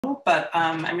but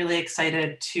I'm really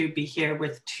excited to be here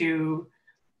with two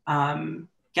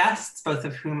guests, both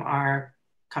of whom are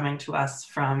coming to us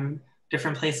from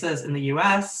different places in the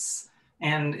US.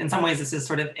 And in some ways, this is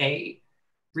sort of a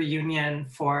reunion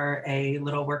for a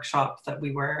little workshop that we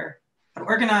had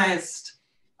organized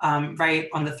right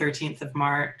on the 13th of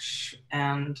March.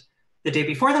 And the day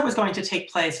before that was going to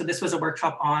take place. So this was a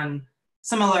workshop on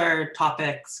similar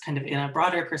topics, kind of in a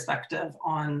broader perspective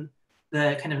on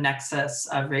the kind of nexus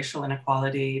of racial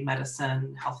inequality,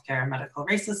 medicine, healthcare, medical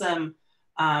racism.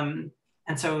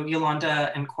 And so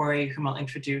Yolonda and Korey, whom I'll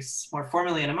introduce more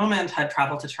formally in a moment, had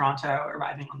traveled to Toronto,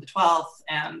 arriving on the 12th.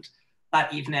 And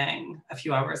that evening, a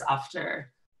few hours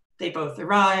after they both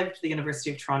arrived, the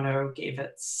University of Toronto gave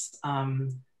its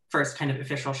first kind of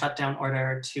official shutdown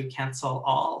order to cancel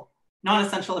all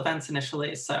non-essential events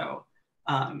initially. So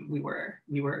we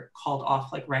were called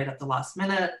off like right at the last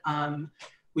minute.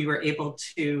 We were able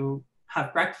to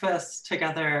have breakfast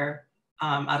together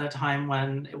at a time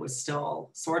when it was still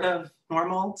sort of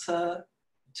normal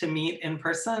to meet in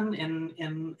person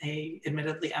in a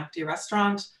admittedly empty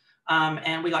restaurant.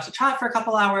 And we got to chat for a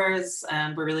couple hours,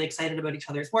 and we're really excited about each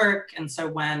other's work. And so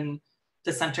when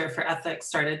the Center for Ethics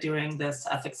started doing this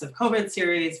Ethics of COVID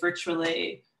series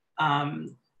virtually,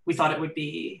 we thought it would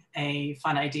be a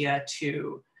fun idea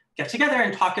to get together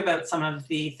and talk about some of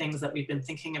the things that we've been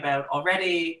thinking about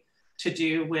already to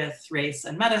do with race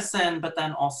and medicine, but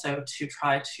then also to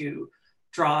try to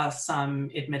draw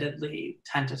some admittedly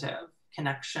tentative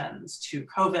connections to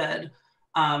COVID.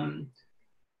 And,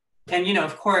 you know,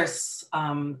 of course,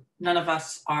 none of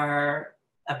us are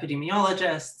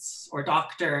epidemiologists or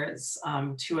doctors.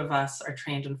 Two of us are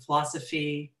trained in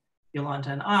philosophy, Yolanda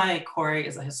and I. Korey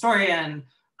is a historian.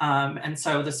 And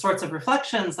so the sorts of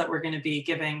reflections that we're going to be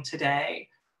giving today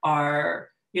are,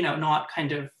 you know, not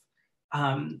kind of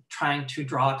trying to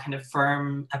draw kind of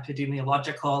firm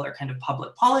epidemiological or kind of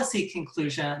public policy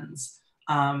conclusions,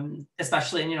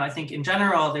 especially, and, you know, I think in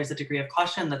general, there's a degree of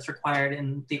caution that's required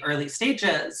in the early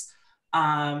stages.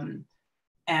 And,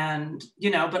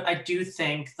 you know, but I do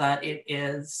think that it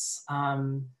is,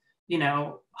 you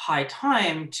know, high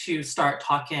time to start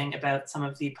talking about some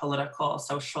of the political,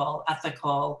 social,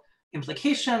 ethical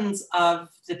implications of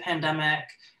the pandemic,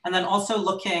 and then also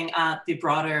looking at the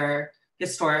broader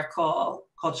historical,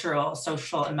 cultural,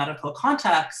 social, and medical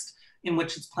context in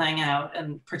which it's playing out,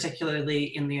 and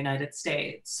particularly in the United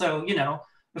States. So, you know,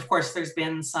 of course, there's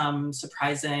been some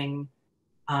surprising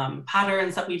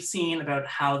patterns that we've seen about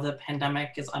how the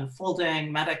pandemic is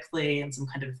unfolding medically, and some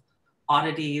kind of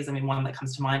oddities. I mean, one that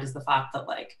comes to mind is the fact that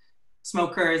like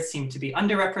smokers seem to be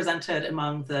underrepresented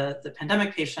among the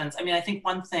pandemic patients. I mean, I think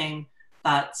one thing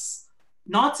that's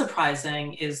not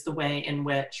surprising is the way in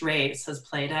which race has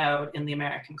played out in the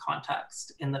American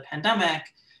context in the pandemic.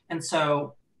 And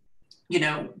so, you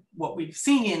know, what we've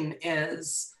seen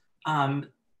is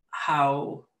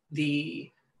how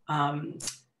the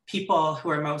people who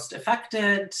are most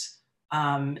affected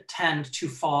tend to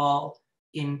fall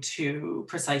into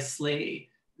precisely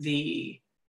the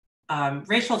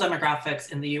racial demographics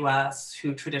in the US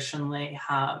who traditionally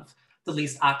have the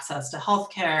least access to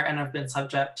healthcare and have been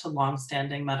subject to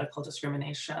longstanding medical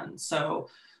discrimination. So,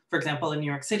 for example, in New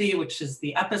York City, which is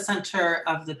the epicenter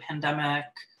of the pandemic,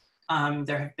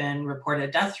 there have been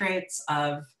reported death rates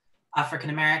of African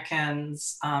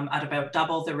Americans at about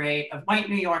double the rate of white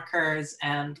New Yorkers,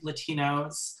 and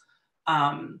Latinos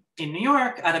in New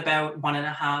York at about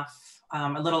 1.5,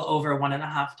 a little over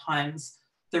 1.5 times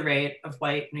the rate of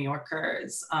white New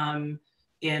Yorkers.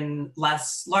 In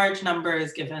less large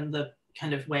numbers, given the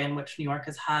kind of way in which New York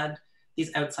has had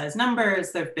these outsized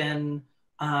numbers, there have been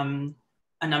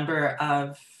a number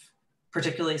of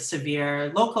particularly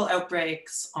severe local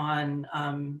outbreaks on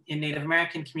in Native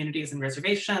American communities and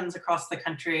reservations across the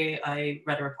country. I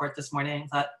read a report this morning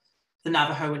that the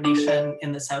Navajo Nation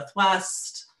in the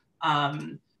Southwest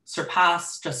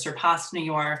just surpassed New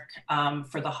York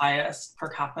for the highest per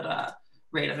capita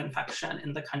rate of infection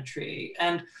in the country.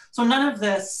 And so none of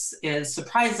this is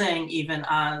surprising, even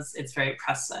as it's very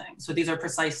pressing. So these are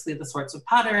precisely the sorts of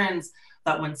patterns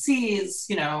that one sees,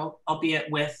 you know, albeit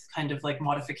with kind of like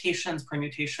modifications,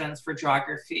 permutations for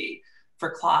geography,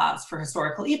 for class, for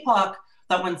historical epoch,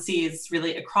 that one sees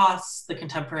really across the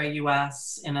contemporary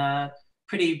US in a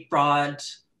pretty broad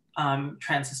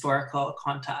transhistorical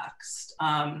context.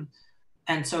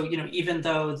 And so, you know, even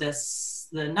though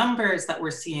the numbers that we're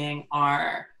seeing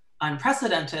are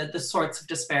unprecedented, the sorts of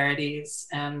disparities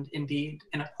and indeed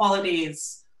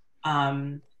inequalities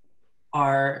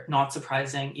are not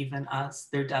surprising, even as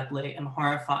they're deadly and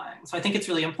horrifying. So I think it's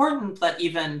really important that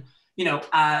even,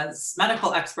 as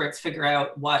medical experts figure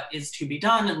out what is to be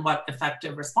done and what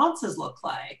effective responses look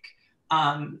like,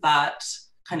 that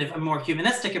kind of a more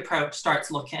humanistic approach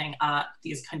starts looking at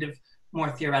these kind of more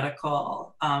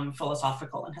theoretical,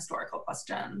 philosophical and historical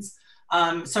questions.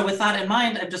 So with that in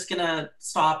mind, I'm just gonna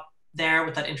stop there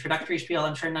with that introductory spiel.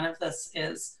 I'm sure none of this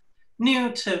is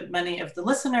new to many of the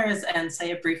listeners, and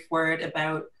say a brief word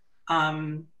about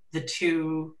the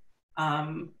two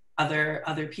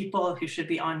other people who should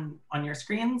be on your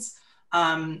screens.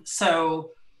 So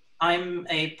I'm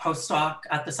a postdoc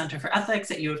at the Center for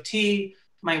Ethics at U of T.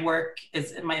 My work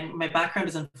is, my background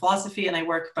is in philosophy, and I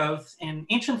work both in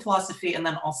ancient philosophy and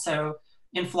then also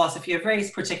in philosophy of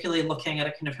race, particularly looking at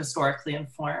a kind of historically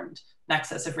informed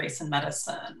nexus of race and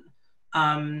medicine.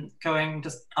 Going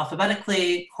just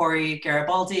alphabetically, Korey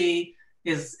Garibaldi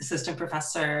is assistant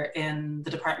professor in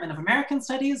the Department of American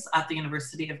Studies at the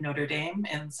University of Notre Dame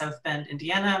in South Bend,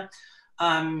 Indiana,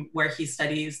 where he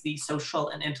studies the social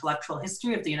and intellectual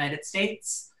history of the United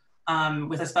States,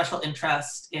 with a special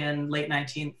interest in late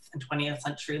 19th and 20th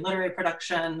century literary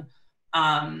production.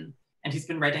 And he's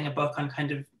been writing a book on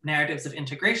kind of narratives of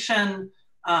integration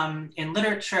in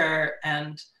literature.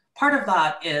 And part of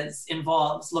that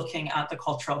involves looking at the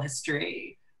cultural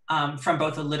history from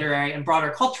both a literary and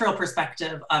broader cultural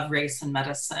perspective of race and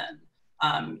medicine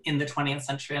in the 20th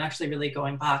century, and actually really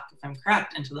going back, if I'm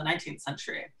correct, into the 19th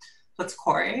century. So that's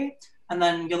Korey. And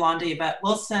then Yolonda Yvette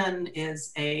Wilson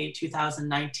is a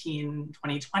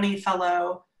 2019-2020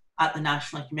 fellow at the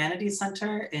National Humanities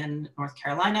Center in North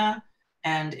Carolina,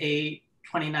 and a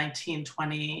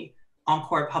 2019-20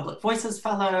 Encore Public Voices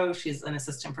Fellow. She's an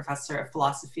assistant professor of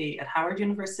philosophy at Howard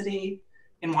University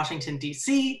in Washington,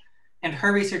 DC. And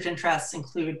her research interests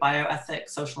include bioethics,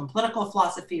 social and political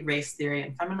philosophy, race theory,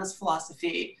 and feminist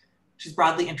philosophy. She's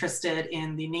broadly interested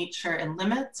in the nature and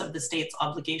limits of the state's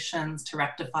obligations to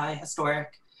rectify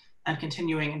historic and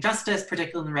continuing injustice,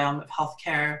 particularly in the realm of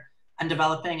healthcare, and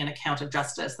developing an account of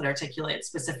justice that articulates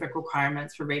specific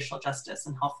requirements for racial justice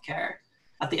in healthcare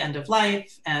at the end of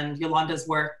life. And Yolonda's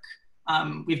work,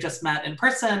 we've just met in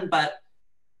person, but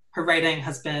her writing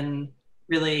has been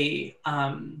really,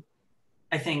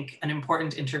 I think, an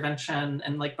important intervention,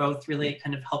 and like both really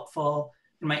kind of helpful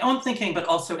in my own thinking, but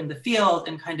also in the field,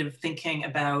 and kind of thinking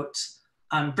about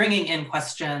bringing in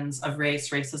questions of race,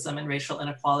 racism, and racial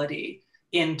inequality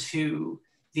into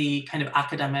the kind of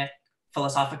academic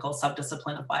philosophical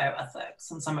subdiscipline of bioethics.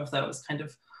 And some of those kind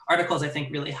of articles, I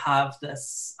think, really have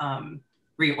this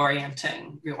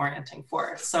reorienting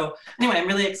force. So anyway, I'm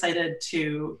really excited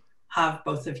to have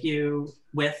both of you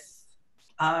with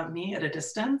me at a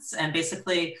distance. And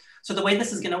basically, so the way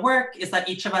this is gonna work is that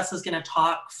each of us is gonna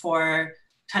talk for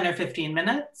 10 or 15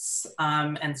 minutes.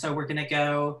 And so we're gonna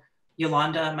go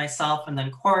Yolanda, myself, and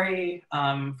then Korey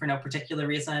for no particular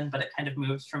reason, but it kind of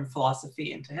moves from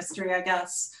philosophy into history, I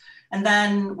guess. And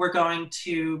then we're going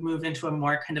to move into a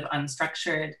more kind of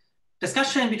unstructured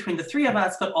discussion between the three of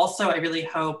us, but also I really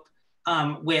hope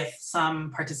with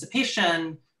some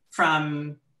participation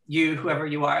from you, whoever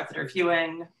you are that are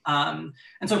viewing. And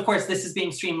so of course this is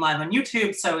being streamed live on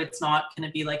YouTube, so it's not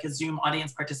gonna be like a Zoom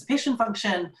audience participation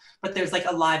function, but there's like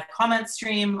a live comment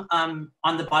stream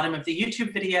on the bottom of the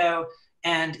YouTube video.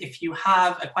 And if you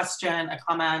have a question, a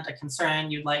comment, a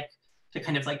concern, you'd like to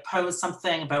kind of like pose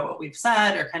something about what we've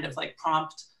said, or kind of like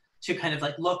prompt to kind of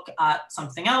like look at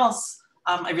something else,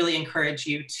 I really encourage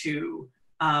you to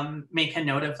make a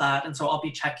note of that. And so I'll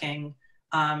be checking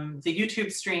the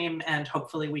YouTube stream, and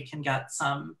hopefully we can get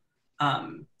some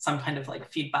kind of like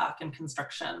feedback and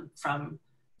construction from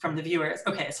the viewers.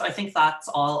 Okay, so I think that's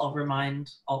all.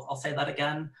 I'll say that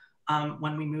again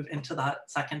when we move into that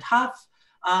second half.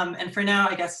 And for now,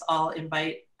 I guess I'll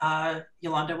invite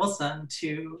Yolanda Wilson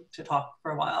to talk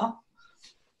for a while.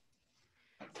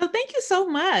 So thank you so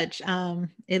much,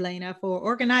 Elena, for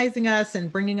organizing us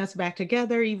and bringing us back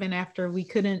together, even after we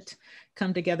couldn't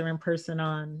come together in person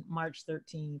on March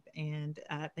 13th. And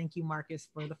thank you, Marcus,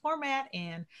 for the format.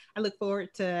 And I look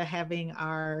forward to having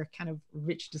our kind of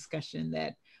rich discussion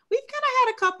that we've kind of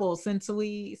had a couple since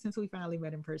we finally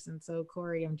met in person. So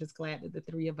Korey, I'm just glad that the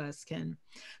three of us can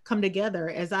come together.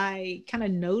 As I kind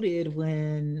of noted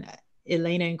when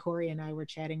Elena and Korey and I were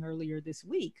chatting earlier this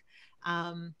week,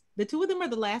 the two of them are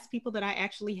the last people that I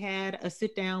actually had a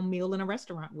sit-down meal in a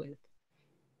restaurant with.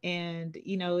 And,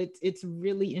 you know, it's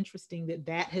really interesting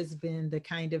that has been the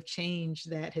kind of change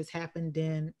that has happened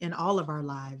in all of our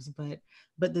lives, but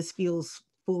this feels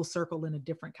full circle in a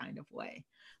different kind of way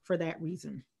for that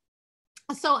reason.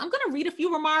 So I'm going to read a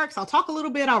few remarks. I'll talk a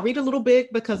little bit. I'll read a little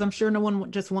bit because I'm sure no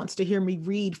one just wants to hear me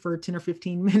read for 10 or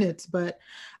 15 minutes, but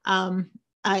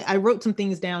I wrote some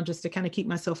things down just to kind of keep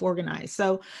myself organized.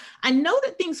 So I know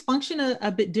that things function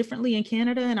a bit differently in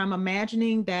Canada, and I'm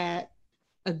imagining that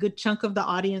a good chunk of the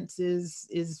audience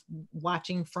is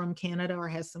watching from Canada or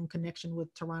has some connection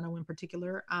with Toronto in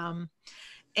particular.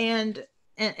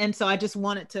 And so I just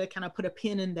wanted to kind of put a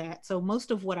pin in that. So most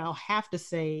of what I'll have to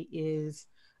say is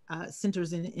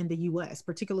centers in the US,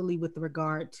 particularly with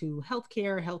regard to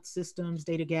healthcare, health systems,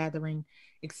 data gathering,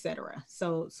 et cetera.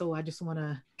 So I just want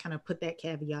to kind of put that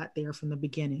caveat there from the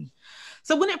beginning.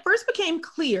 So when it first became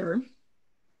clear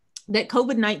that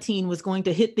COVID-19 was going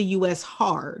to hit the US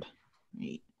hard,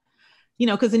 right? You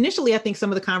know, because initially I think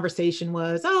some of the conversation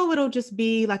was, oh, it'll just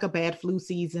be like a bad flu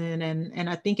season. And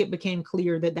I think it became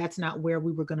clear that that's not where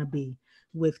we were going to be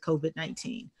with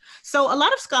COVID-19. So a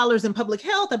lot of scholars in public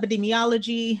health,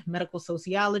 epidemiology, medical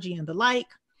sociology, and the like,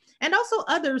 and also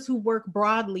others who work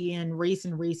broadly in race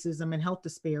and racism and health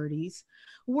disparities,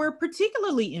 were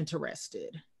particularly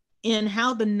interested in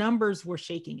how the numbers were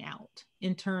shaking out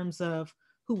in terms of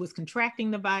who was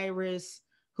contracting the virus,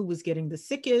 who was getting the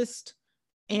sickest,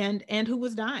 and who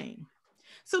was dying.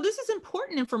 So this is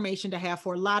important information to have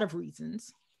for a lot of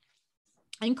reasons,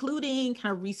 including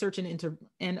kind of research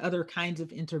and other kinds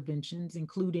of interventions,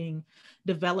 including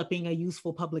developing a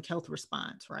useful public health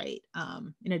response, right?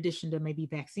 In addition to maybe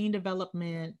vaccine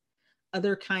development,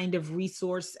 other kind of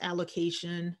resource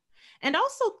allocation, and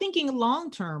also thinking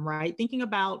long-term, right? Thinking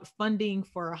about funding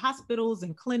for hospitals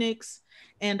and clinics,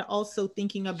 and also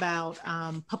thinking about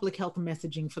public health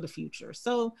messaging for the future.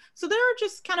 So there are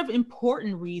just kind of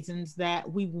important reasons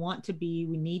that we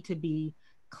need to be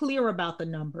clear about the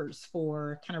numbers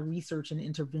for kind of research and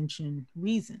intervention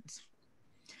reasons.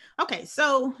 Okay,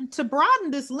 so to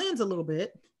broaden this lens a little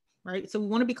bit, right? So we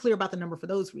want to be clear about the number for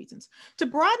those reasons. To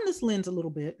broaden this lens a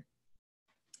little bit,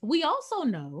 we also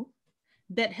know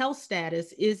that health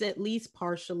status is at least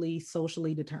partially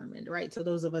socially determined, right? So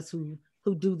those of us who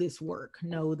do this work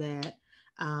know that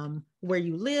where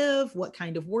you live, what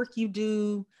kind of work you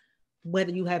do,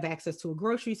 whether you have access to a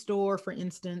grocery store, for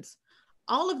instance,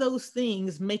 all of those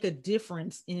things make a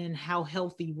difference in how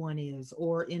healthy one is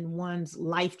or in one's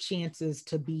life chances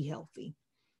to be healthy.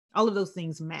 All of those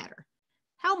things matter.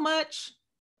 How much?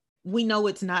 We know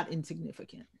it's not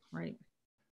insignificant, right?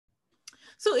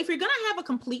 So if you're going to have a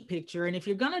complete picture, and if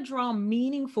you're going to draw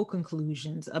meaningful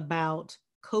conclusions about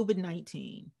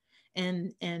COVID-19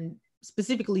 and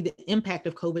specifically the impact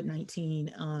of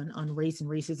COVID-19 on race and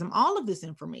racism, all of this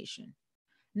information,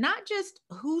 not just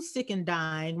who's sick and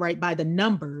dying, right, by the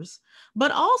numbers,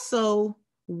 but also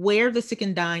where the sick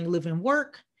and dying live and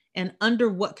work, and under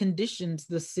what conditions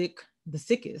the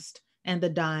sickest and the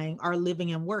dying are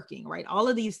living and working, right? All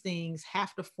of these things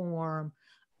have to form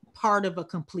part of a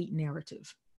complete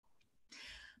narrative.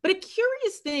 But a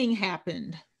curious thing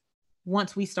happened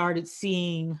once we started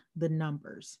seeing the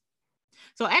numbers.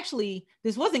 So actually,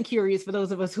 this wasn't curious for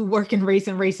those of us who work in race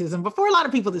and racism, but for a lot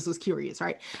of people, this was curious,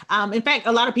 right? In fact,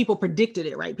 a lot of people predicted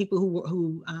it, right? People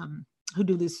who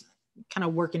do this kind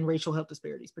of work in racial health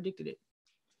disparities predicted it.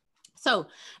 So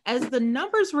as the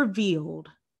numbers revealed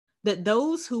that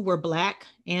those who were Black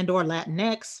and or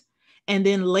Latinx, and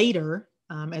then later,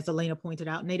 as Elena pointed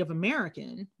out, Native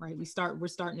American, right? We're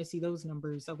starting to see those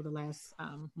numbers over the last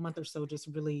month or so just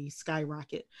really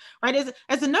skyrocket, right?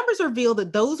 As the numbers reveal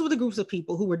that those were the groups of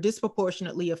people who were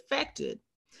disproportionately affected,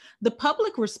 the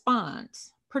public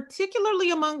response,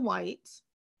 particularly among whites,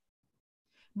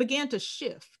 began to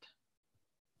shift.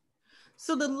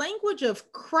 So the language of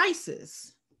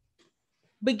crisis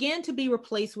began to be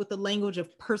replaced with the language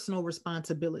of personal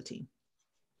responsibility.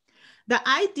 The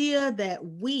idea that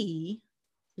we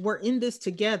were in this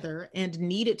together and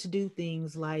needed to do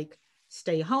things like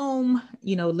stay home,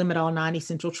 limit all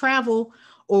non-essential travel,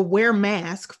 or wear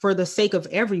masks for the sake of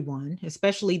everyone,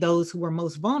 especially those who were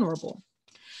most vulnerable,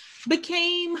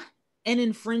 became an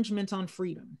infringement on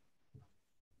freedom.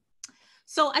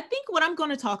 So I think what I'm going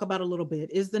to talk about a little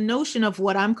bit is the notion of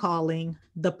what I'm calling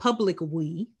the public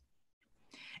we,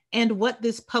 and what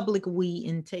this public we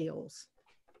entails.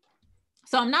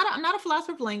 So I'm not a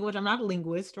philosopher of language. I'm not a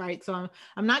linguist, right? So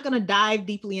I'm not going to dive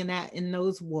deeply in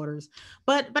those waters.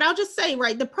 But I'll just say,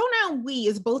 right, the pronoun we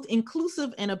is both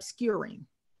inclusive and obscuring.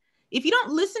 If you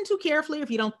don't listen too carefully,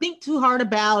 if you don't think too hard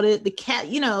about it,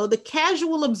 the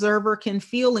casual observer can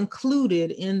feel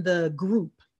included in the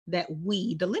group that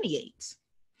we delineates.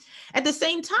 At the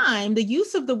same time, the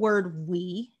use of the word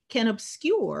we can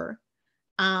obscure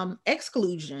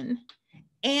exclusion,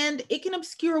 and it can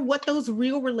obscure what those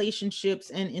real relationships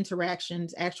and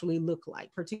interactions actually look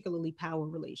like, particularly power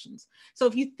relations. So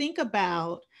if you think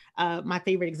about my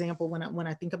favorite example when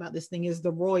I think about this thing is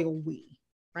the royal we,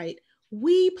 right?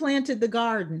 we planted the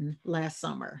garden last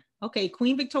summer. Okay,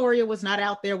 Queen Victoria was not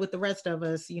out there with the rest of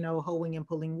us, you know, hoeing and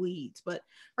pulling weeds. But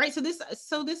right, so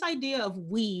this idea of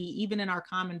we, even in our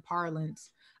common parlance,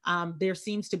 there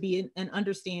seems to be an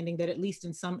understanding that at least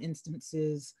in some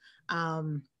instances,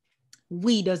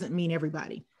 we doesn't mean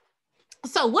everybody.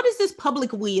 So what does this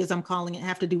public we, as I'm calling it,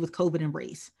 have to do with COVID and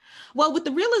race? Well, with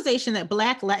the realization that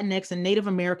Black, Latinx, and Native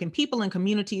American people and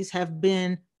communities have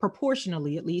been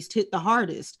proportionally, at least, hit the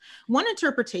hardest, one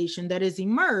interpretation that has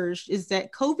emerged is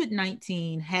that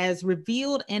COVID-19 has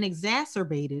revealed and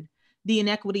exacerbated the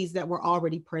inequities that were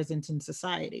already present in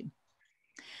society.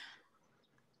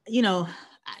 You know,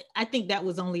 I think that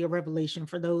was only a revelation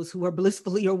for those who are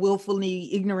blissfully or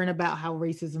willfully ignorant about how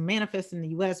racism manifests in the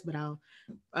U.S. But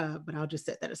I'll just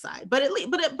set that aside. But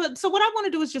so what I want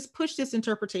to do is just push this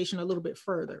interpretation a little bit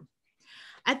further.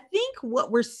 I think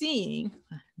what we're seeing,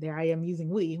 there I am using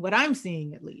we, what I'm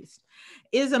seeing at least,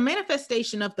 is a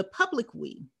manifestation of the public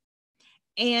we,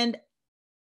 and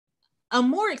a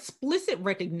more explicit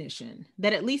recognition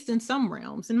that at least in some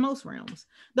realms, in most realms,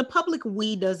 the public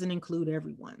we doesn't include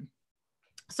everyone.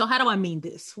 So how do I mean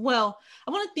this? Well,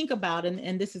 I want to think about,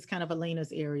 and this is kind of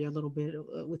Elena's area a little bit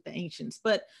with the ancients,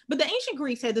 but the ancient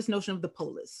Greeks had this notion of the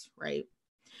polis, right?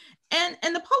 And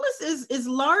the polis is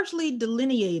largely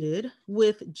delineated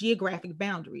with geographic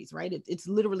boundaries, right? It's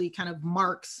literally kind of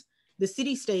marks the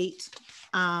city-state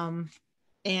and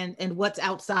what's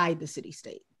outside the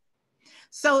city-state.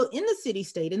 So in the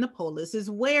city-state, in the polis, is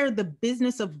where the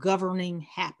business of governing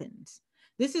happens.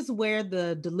 This is where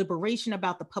the deliberation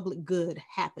about the public good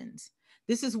happens.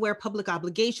 This is where public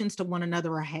obligations to one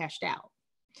another are hashed out.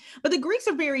 But the Greeks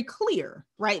are very clear,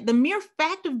 right? The mere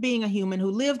fact of being a human who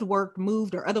lived, worked,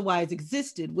 moved, or otherwise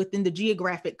existed within the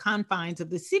geographic confines of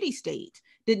the city-state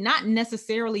did not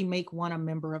necessarily make one a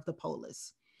member of the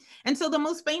polis. And so the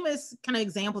most famous kind of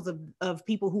examples of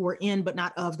people who were in but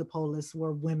not of the polis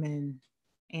were women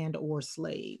and or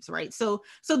slaves, right? So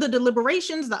the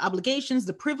deliberations, the obligations,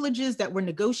 the privileges that were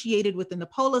negotiated within the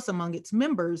polis among its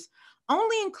members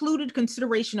only included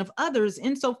consideration of others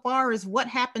insofar as what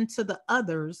happened to the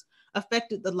others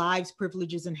affected the lives,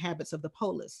 privileges, and habits of the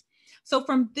polis. So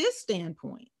from this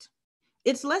standpoint,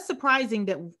 it's less surprising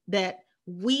that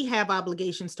we have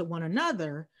obligations to one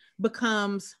another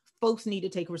becomes folks need to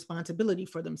take responsibility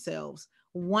for themselves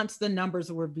once the numbers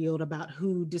are revealed about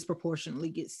who disproportionately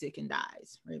gets sick and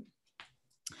dies, right?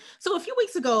 So a few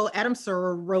weeks ago, Adam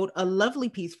Serwer wrote a lovely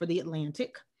piece for The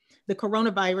Atlantic. The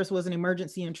coronavirus was an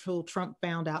emergency until Trump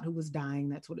found out who was dying.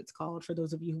 That's what it's called, for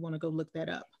those of you who want to go look that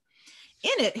up.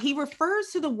 In it, he refers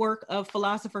to the work of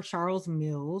philosopher Charles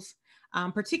Mills,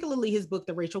 particularly his book,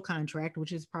 The Racial Contract,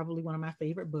 which is probably one of my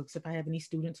favorite books. If I have any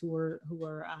students who are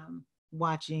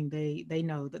watching, they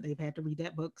know that they've had to read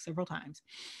that book several times.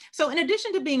 So in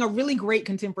addition to being a really great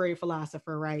contemporary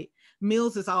philosopher, right,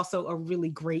 Mills is also a really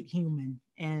great human.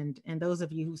 And those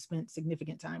of you who spent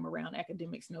significant time around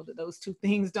academics know that those two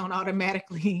things don't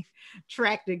automatically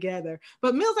track together.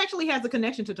 But Mills actually has a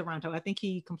connection to Toronto. I think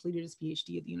he completed his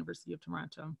PhD at the University of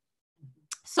Toronto.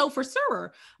 So for Serwer,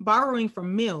 borrowing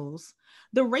from Mills,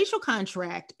 the racial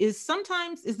contract is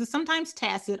the sometimes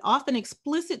tacit, often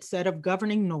explicit set of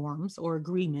governing norms or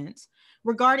agreements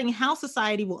regarding how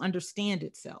society will understand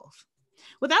itself.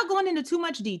 Without going into too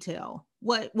much detail,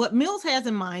 what Mills has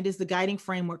in mind is the guiding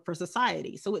framework for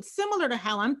society. So it's similar to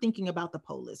how I'm thinking about the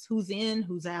polis: who's in,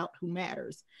 who's out, who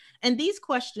matters. And these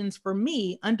questions for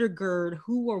me undergird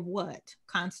who or what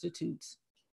constitutes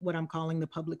what I'm calling the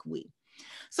public we.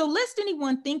 So lest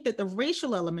anyone think that the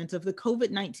racial element of the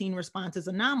COVID-19 response is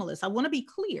anomalous, I want to be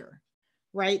clear,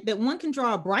 right, that one can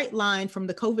draw a bright line from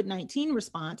the COVID-19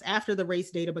 response after the race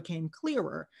data became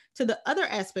clearer to the other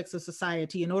aspects of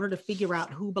society in order to figure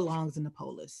out who belongs in the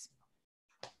polis.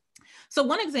 So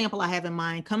one example I have in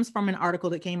mind comes from an article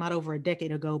that came out over a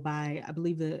decade ago by, I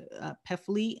believe, the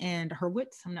Peffley and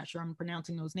Hurwitz. I'm not sure I'm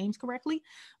pronouncing those names correctly,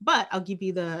 but I'll give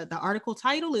you the article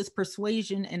title is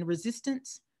Persuasion and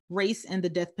Resistance, Race and the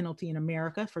Death Penalty in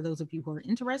America, for those of you who are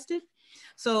interested.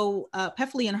 So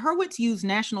Peffley and Hurwitz used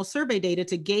national survey data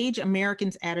to gauge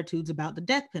Americans' attitudes about the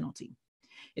death penalty.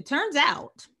 It turns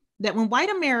out that when white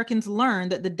Americans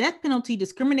learned that the death penalty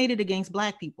discriminated against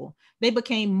Black people, they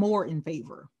became more in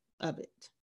favor of it.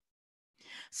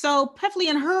 So Peffley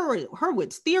and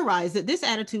Hurwitz theorized that this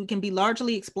attitude can be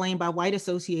largely explained by white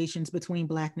associations between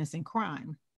Blackness and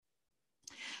crime.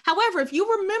 However, if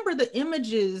you remember the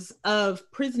images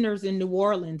of prisoners in New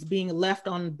Orleans being left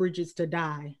on bridges to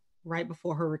die right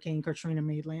before Hurricane Katrina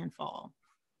made landfall,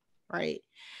 right?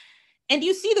 And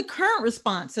you see the current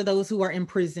response to those who are in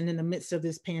prison in the midst of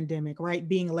this pandemic, right?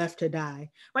 Being left to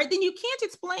die, right? Then you can't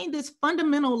explain this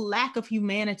fundamental lack of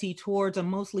humanity towards a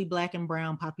mostly Black and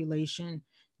brown population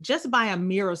just by a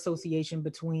mere association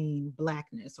between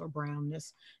Blackness or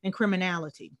brownness and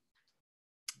criminality.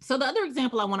 So the other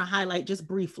example I want to highlight just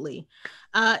briefly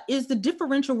is the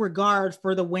differential regard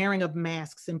for the wearing of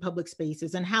masks in public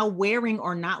spaces and how wearing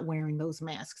or not wearing those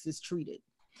masks is treated.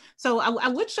 So I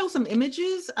would show some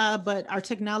images, but our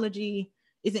technology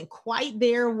isn't quite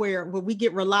there where we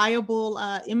get reliable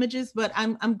images, but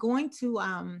I'm going to,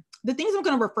 the things I'm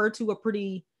going to refer to are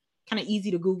pretty kind of easy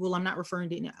to Google. I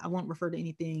won't refer to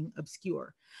anything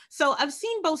obscure. So I've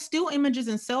seen both still images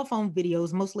and cell phone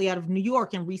videos, mostly out of New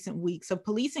York in recent weeks, of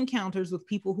police encounters with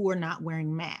people who are not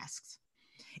wearing masks.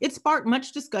 It sparked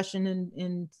much discussion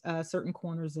in certain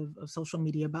corners of social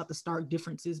media about the stark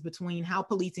differences between how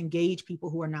police engage people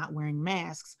who are not wearing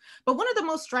masks. But one of the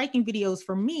most striking videos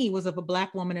for me was of a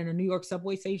Black woman in a New York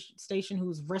subway station who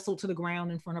was wrestled to the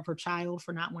ground in front of her child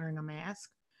for not wearing a mask,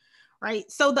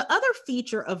 right? So the other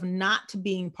feature of not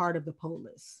being part of the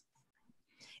polis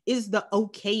is the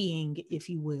okaying, if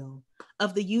you will,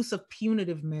 of the use of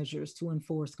punitive measures to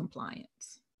enforce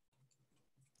compliance.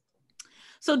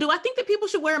 So do I think that people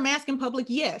should wear a mask in public?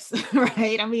 Yes,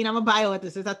 right? I mean, I'm a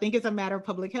bioethicist. I think it's a matter of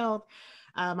public health.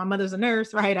 My mother's a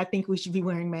nurse, right? I think we should be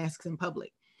wearing masks in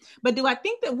public. But do I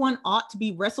think that one ought to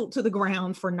be wrestled to the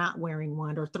ground for not wearing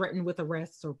one or threatened with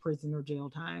arrests or prison or jail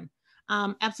time?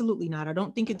 Absolutely not. I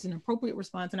don't think it's an appropriate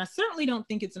response. And I certainly don't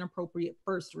think it's an appropriate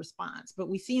first response. But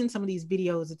we see in some of these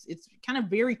videos, it's kind of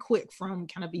very quick from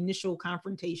kind of initial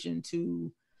confrontation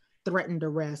to threatened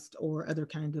arrest or other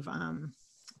kind of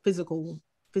physical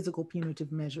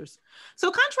punitive measures. So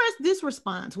contrast this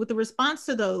response with the response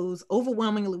to those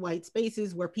overwhelmingly white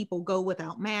spaces where people go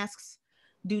without masks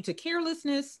due to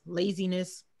carelessness,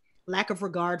 laziness, lack of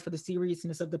regard for the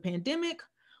seriousness of the pandemic,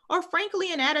 or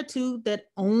frankly, an attitude that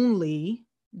only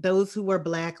those who are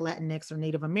Black, Latinx, or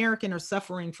Native American are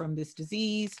suffering from this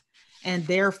disease, and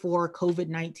therefore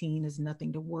COVID-19 is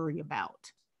nothing to worry about.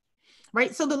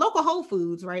 Right? So the local Whole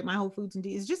Foods, right, my Whole Foods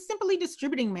indeed, is just simply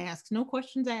distributing masks, no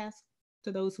questions asked,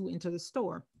 to those who enter the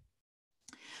store.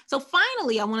 So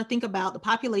finally, I want to think about the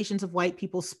populations of white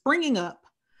people springing up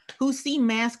who see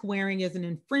mask wearing as an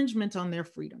infringement on their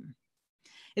freedom.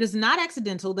 It is not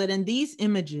accidental that in these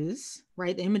images,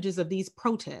 right, the images of these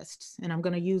protests, and I'm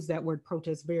going to use that word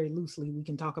protest very loosely. We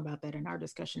can talk about that in our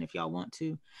discussion if y'all want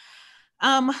to.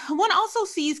 One also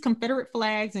sees Confederate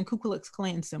flags and Ku Klux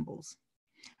Klan symbols.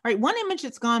 Right, one image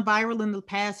that's gone viral in the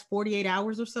past 48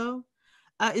 hours or so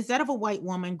is that of a white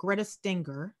woman, Greta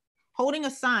Stenger, holding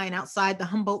a sign outside the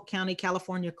Humboldt County,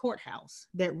 California courthouse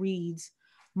that reads,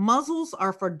 "Muzzles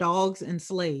are for dogs and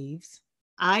slaves.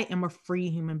 I am a free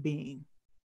human being."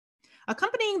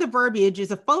 Accompanying the verbiage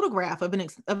is a photograph of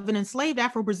an enslaved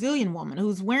Afro-Brazilian woman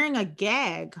who's wearing a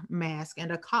gag mask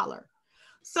and a collar.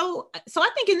 So I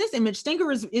think in this image,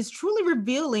 Stenger is truly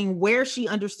revealing where she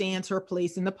understands her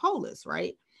place in the polis,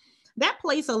 right? That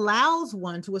place allows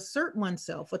one to assert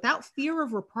oneself without fear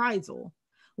of reprisal,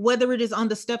 whether it is on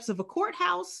the steps of a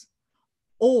courthouse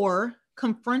or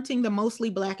confronting the mostly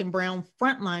Black and brown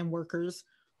frontline workers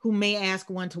who may ask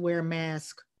one to wear a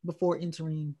mask before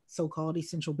entering so-called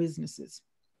essential businesses.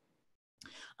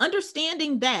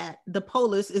 Understanding that the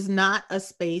polis is not a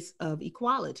space of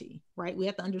equality, right? We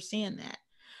have to understand that.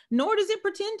 Nor does it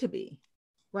pretend to be,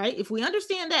 right? If we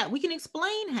understand that, we can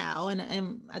explain how,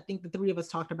 and I think the three of us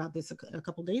talked about this a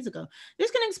couple of days ago,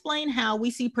 this can explain how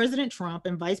we see President Trump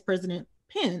and Vice President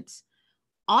Pence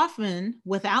often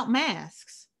without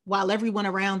masks while everyone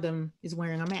around them is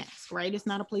wearing a mask, right? It's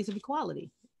not a place of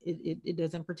equality. It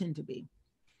doesn't pretend to be.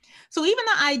 So even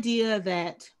the idea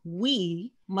that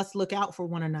we must look out for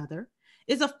one another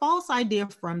is a false idea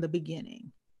from the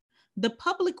beginning. The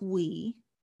public we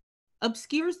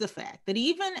obscures the fact that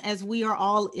even as we are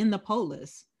all in the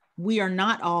polis, we are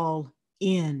not all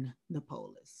in the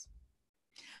polis.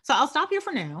 So I'll stop here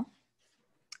for now.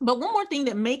 But one more thing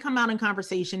that may come out in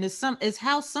conversation is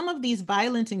how some of these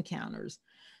violent encounters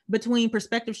between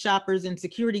prospective shoppers and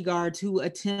security guards who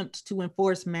attempt to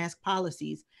enforce mask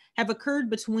policies have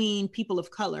occurred between people of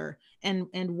color, and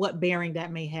what bearing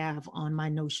that may have on my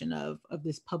notion of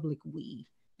this public we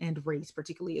and race,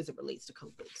 particularly as it relates to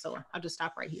COVID. So I'll just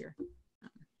stop right here.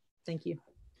 Thank you.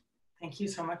 Thank you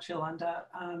so much, Yolonda.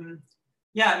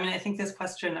 Yeah, I mean, I think this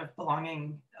question of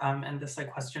belonging and this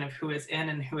question of who is in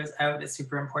and who is out is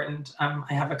super important.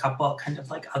 I have a couple kind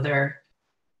of other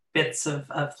bits of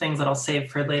things that I'll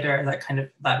save for later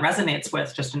that resonates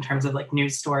with, just in terms of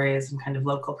news stories and kind of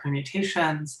local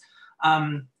permutations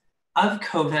of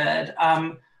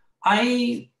COVID.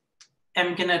 I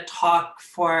am going to talk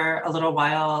for a little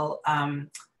while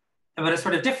about a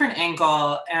sort of different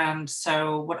angle. And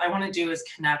so what I want to do is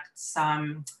connect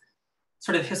some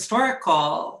sort of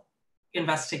historical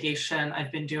investigation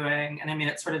I've been doing. And I mean,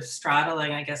 it's sort of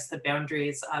straddling, I guess, the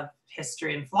boundaries of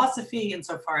history and philosophy,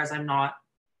 insofar as I'm not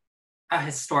a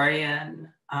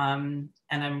historian. And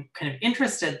I'm kind of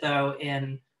interested, though,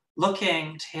 in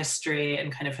looking to history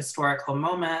and kind of historical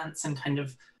moments and kind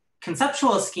of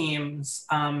conceptual schemes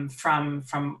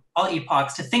from all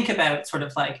epochs to think about sort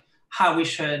of like how we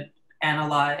should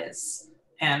analyze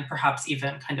and perhaps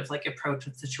even kind of like approach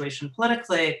the situation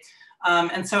politically.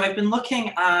 And so I've been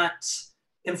looking at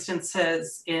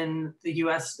instances in the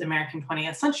US American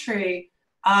 20th century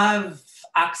of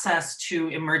access to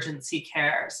emergency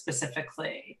care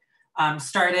specifically,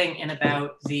 starting in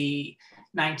about the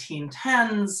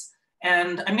 1910s.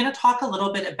 And I'm going to talk a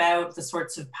little bit about the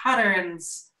sorts of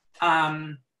patterns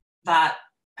that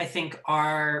I think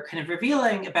are kind of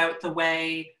revealing about the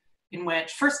way in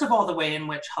which, first of all, the way in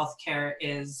which healthcare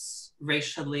is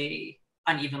racially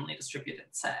unevenly distributed,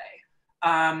 say.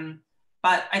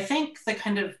 But I think the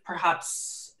kind of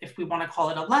perhaps, if we want to call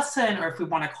it a lesson, or if we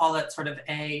want to call it sort of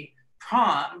a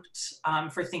prompt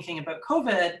for thinking about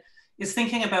COVID, is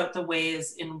thinking about the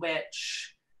ways in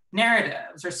which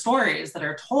narratives or stories that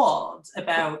are told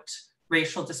about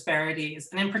racial disparities.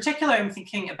 And in particular, I'm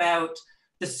thinking about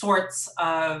the sorts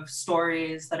of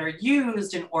stories that are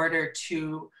used in order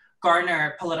to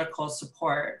garner political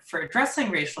support for addressing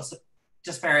racial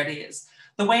disparities,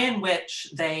 the way in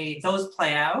which those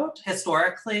play out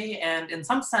historically, and in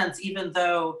some sense, even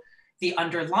though the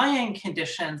underlying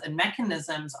conditions and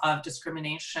mechanisms of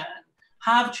discrimination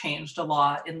have changed a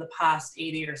lot in the past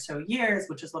 80 or so years,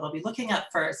 which is what I'll be looking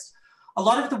at first, a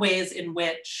lot of the ways in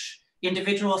which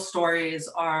individual stories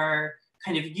are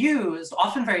kind of used,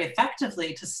 often very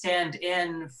effectively, to stand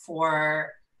in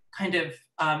for kind of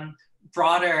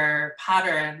broader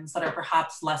patterns that are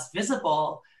perhaps less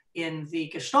visible in the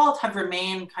Gestalt have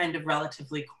remained kind of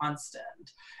relatively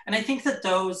constant. And I think that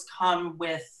those come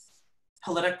with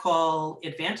political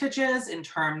advantages in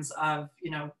terms of,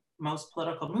 most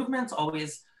political movements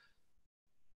always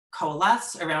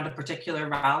coalesce around a particular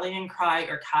rallying cry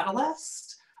or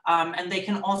catalyst. And they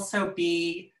can also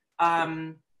be,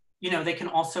 they can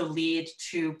also lead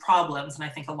to problems. And I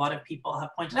think a lot of people have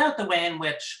pointed out the way in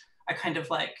which I kind of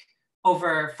like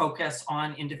over focus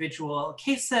on individual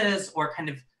cases or kind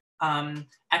of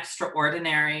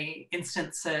extraordinary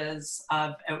instances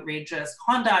of outrageous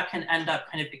conduct can end up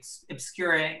kind of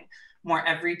obscuring more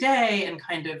everyday and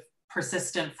kind of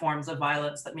persistent forms of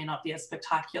violence that may not be as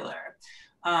spectacular.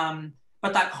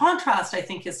 But that contrast, I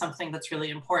think, is something that's really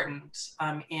important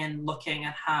in looking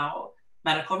at how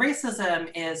medical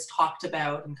racism is talked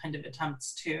about and kind of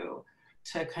attempts to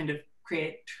kind of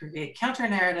create counter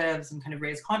narratives and kind of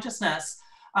raise consciousness.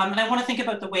 And I want to think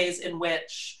about the ways in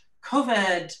which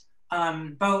COVID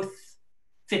both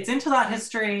fits into that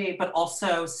history, but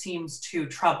also seems to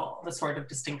trouble the sort of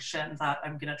distinction that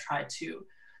I'm going to try to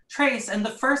trace. And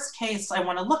the first case I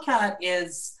want to look at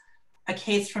is a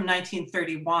case from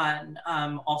 1931,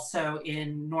 also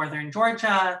in northern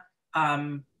Georgia.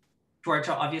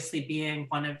 Georgia obviously being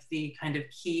one of the kind of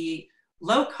key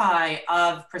loci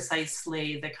of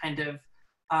precisely the kind of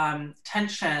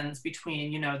tensions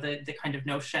between, the kind of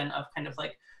notion of kind of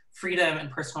like freedom and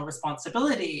personal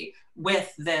responsibility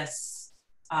with this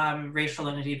racial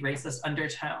and indeed racist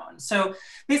undertone. So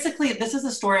basically, this is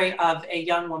a story of a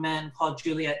young woman called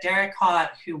Juliet Derricott,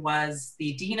 who was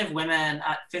the Dean of Women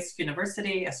at Fisk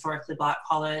University, a historically Black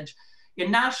college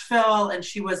in Nashville. And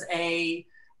she was a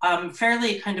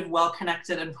fairly kind of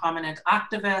well-connected and prominent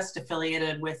activist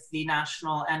affiliated with the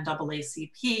national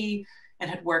NAACP and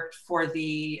had worked for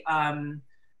the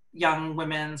Young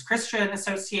Women's Christian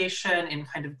Association in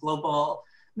kind of global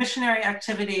missionary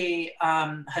activity,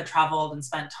 had traveled and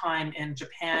spent time in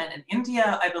Japan and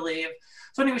India, I believe.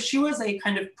 So anyway, she was a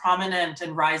kind of prominent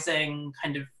and rising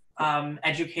kind of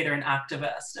educator and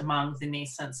activist among the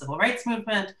nascent civil rights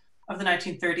movement of the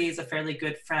 1930s, a fairly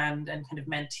good friend and kind of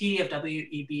mentee of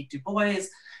W.E.B. Du Bois.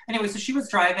 Anyway, so she was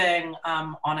driving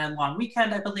on a long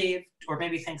weekend, I believe, or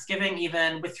maybe Thanksgiving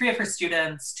even, with 3 of her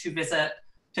students to visit,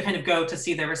 to kind of go to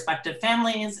see their respective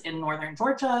families in northern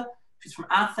Georgia. She's from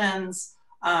Athens.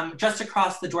 Just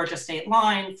across the Georgia state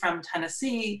line from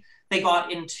Tennessee, they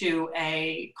got into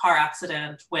a car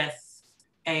accident with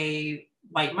a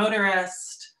white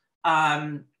motorist.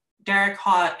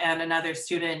 Derricott and another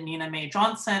student, Nina Mae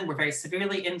Johnson, were very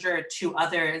severely injured. 2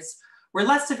 others were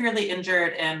less severely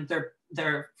injured, and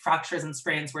their fractures and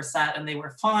sprains were set and they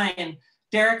were fine.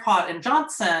 Derricott and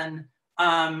Johnson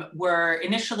were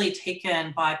initially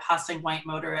taken by passing white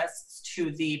motorists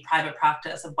to the private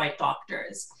practice of white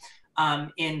doctors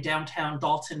in downtown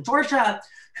Dalton, Georgia,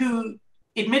 who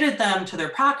admitted them to their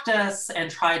practice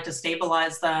and tried to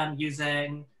stabilize them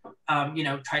using,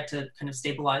 tried to kind of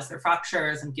stabilize their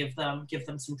fractures and give them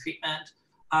some treatment,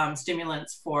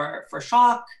 stimulants for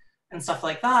shock and stuff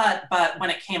like that. But when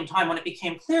it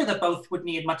became clear that both would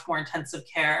need much more intensive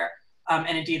care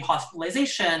and indeed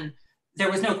hospitalization, there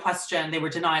was no question they were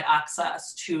denied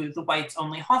access to the whites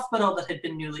only hospital that had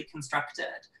been newly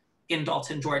constructed in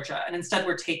Dalton, Georgia, and instead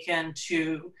were taken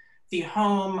to the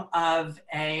home of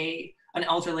an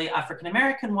elderly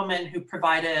African-American woman who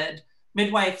provided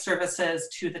midwife services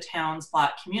to the town's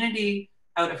Black community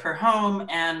out of her home,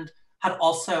 and had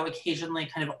also occasionally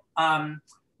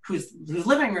whose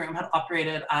living room had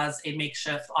operated as a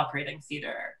makeshift operating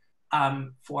theater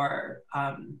for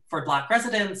Black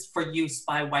residents for use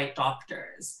by white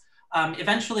doctors.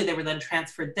 Eventually, they were then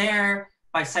transferred there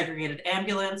by segregated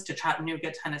ambulance to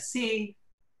Chattanooga, Tennessee,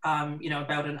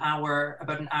 about an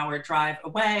hour drive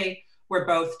away, where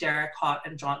both Darracott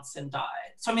and Johnson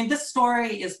died. So, I mean, this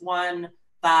story is one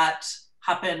that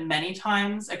happened many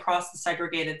times across the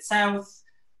segregated South,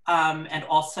 and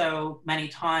also many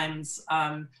times,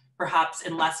 perhaps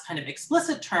in less kind of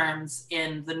explicit terms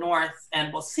in the North,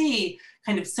 and we'll see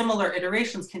kind of similar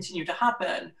iterations continue to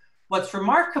happen. What's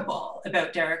remarkable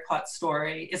about Darracott's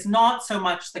story is not so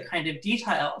much the kind of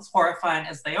details, horrifying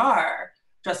as they are,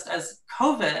 just as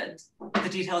the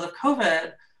details of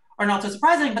COVID are not so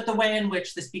surprising, but the way in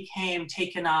which this became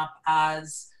taken up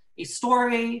as a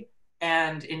story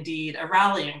and indeed a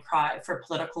rallying cry for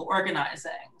political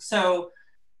organizing. So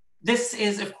this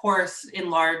is, of course,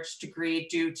 in large degree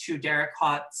due to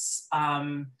Darracott's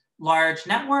large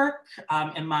network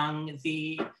among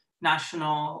the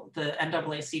NAACP,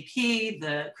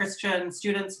 the Christian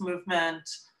Students Movement.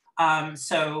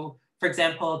 So, for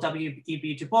example,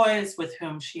 W.E.B. Du Bois, with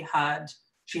whom she had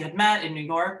met in New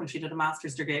York when she did a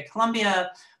master's degree at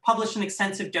Columbia, published an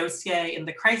extensive dossier in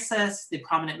The Crisis, the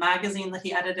prominent magazine that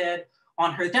he edited,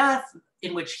 on her death,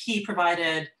 in which he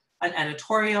provided an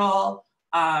editorial,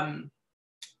 and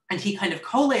he kind of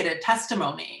collated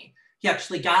testimony. He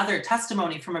actually gathered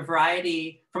testimony from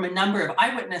a number of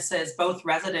eyewitnesses, both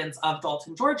residents of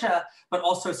Dalton, Georgia, but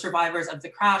also survivors of the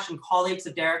crash and colleagues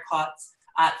of Darracott's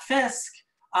at Fisk,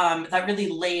 that really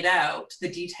laid out the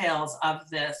details of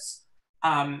this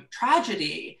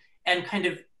tragedy and kind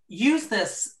of used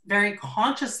this very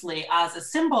consciously as a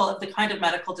symbol of the kind of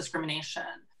medical discrimination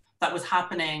that was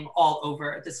happening all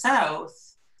over the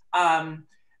South.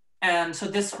 And so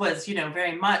this was,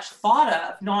 very much thought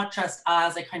of not just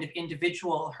as a kind of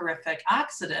individual horrific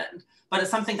accident, but as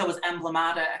something that was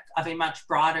emblematic of a much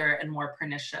broader and more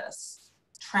pernicious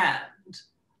trend.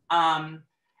 And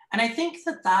I think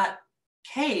that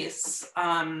case,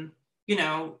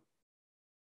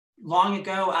 long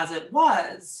ago as it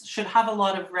was, should have a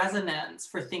lot of resonance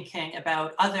for thinking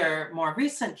about other more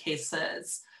recent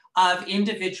cases of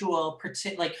individual,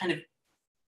 kind of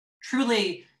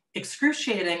truly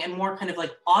excruciating and more kind of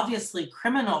like obviously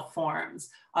criminal forms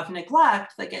of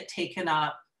neglect that get taken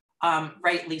up,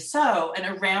 rightly so,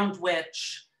 and around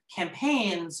which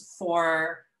campaigns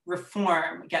for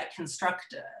reform get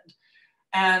constructed.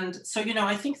 And so,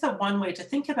 I think that one way to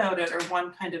think about it, or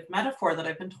one kind of metaphor that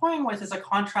I've been toying with, is a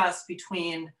contrast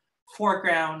between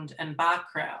foreground and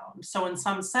background. So in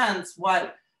some sense,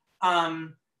 what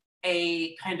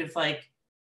a kind of like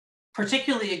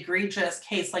particularly egregious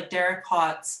case like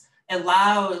Darracott's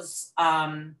allows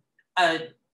a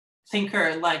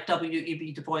thinker like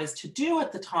W.E.B. Du Bois to do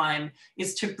at the time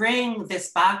is to bring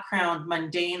this background,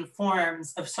 mundane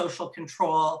forms of social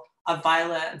control, of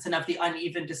violence, and of the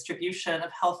uneven distribution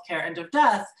of healthcare and of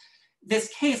death. This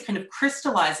case kind of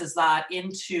crystallizes that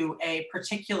into a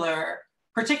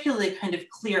particularly kind of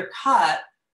clear-cut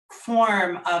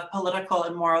form of political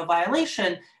and moral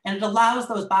violation, and it allows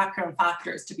those background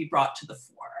factors to be brought to the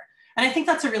fore. And I think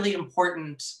that's a really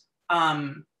important,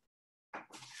 kind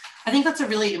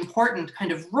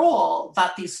of role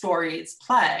that these stories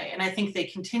play. And I think they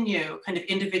continue kind of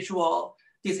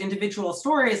these individual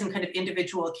stories and kind of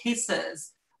individual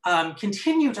cases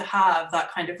continue to have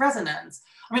that kind of resonance.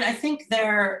 I mean, I think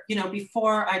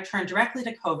before I turn directly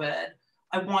to COVID,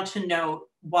 I want to note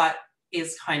what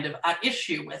is kind of at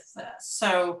issue with this.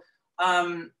 So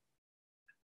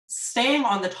staying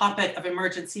on the topic of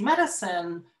emergency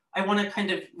medicine, I want to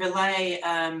kind of relay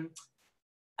a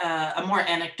more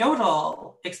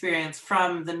anecdotal experience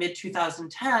from the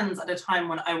mid-2010s at a time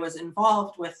when I was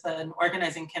involved with an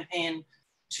organizing campaign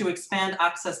to expand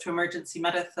access to emergency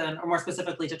medicine, or more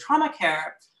specifically to trauma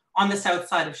care, on the south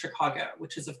side of Chicago,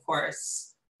 which is of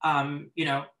course,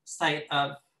 site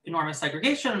of enormous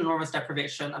segregation, enormous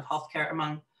deprivation of healthcare,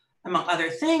 among other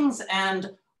things.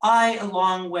 And I,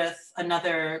 along with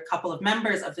another couple of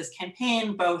members of this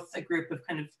campaign, both a group of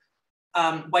kind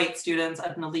of white students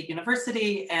at an elite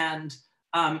university and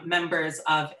members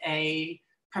of a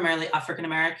primarily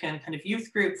African-American kind of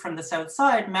youth group from the South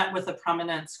Side, met with a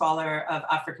prominent scholar of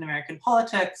African-American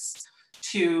politics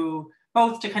to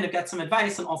both to kind of get some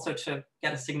advice and also to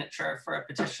get a signature for a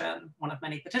petition, one of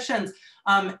many petitions.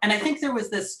 And I think there was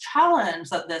this challenge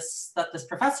that this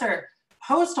professor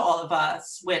posed to all of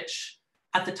us, which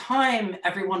at the time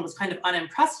everyone was kind of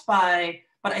unimpressed by,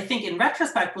 but I think in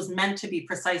retrospect was meant to be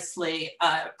precisely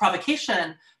a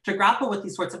provocation to grapple with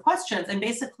these sorts of questions. And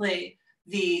basically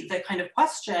the kind of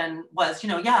question was,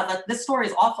 that this story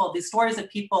is awful. These stories of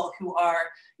people who are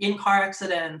in car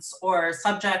accidents or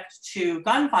subject to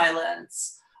gun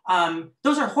violence,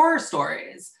 those are horror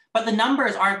stories, but the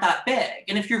numbers aren't that big.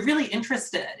 And if you're really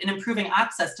interested in improving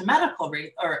access to medical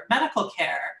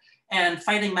care and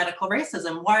fighting medical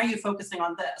racism, why are you focusing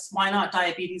on this? Why not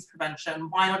diabetes prevention?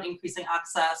 Why not increasing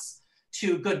access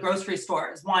to good grocery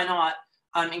stores? Why not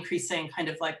increasing kind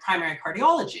of like primary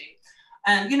cardiology?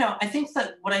 And I think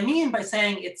that what I mean by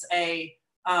saying it's a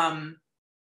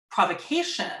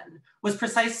provocation was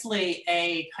precisely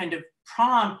a kind of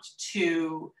prompt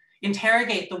to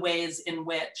interrogate the ways in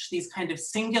which these kind of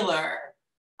singular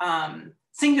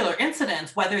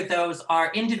incidents, whether those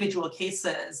are individual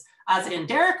cases, as in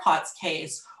Dericott's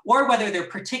case, or whether they're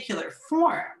particular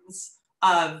forms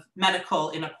of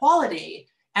medical inequality,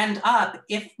 end up,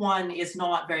 if one is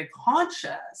not very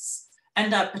conscious,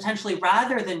 end up potentially,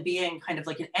 rather than being kind of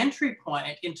like an entry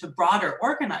point into broader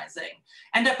organizing,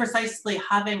 end up precisely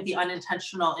having the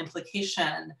unintentional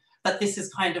implication that this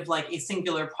is kind of like a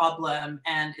singular problem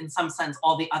and in some sense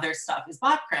all the other stuff is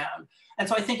background. And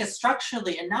so I think a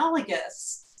structurally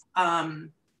analogous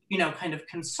kind of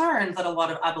concern that a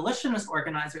lot of abolitionist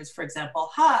organizers, for example,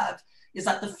 have is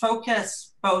that the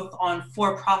focus both on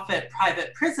for-profit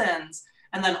private prisons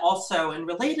and then also and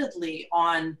relatedly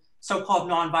on so-called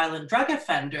nonviolent drug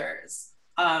offenders,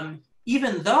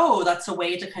 even though that's a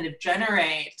way to kind of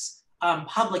generate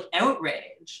public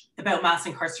outrage about mass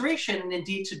incarceration and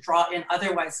indeed to draw in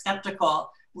otherwise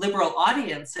skeptical liberal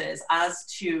audiences as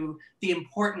to the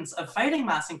importance of fighting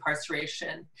mass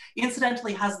incarceration,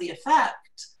 incidentally has the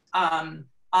effect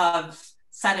of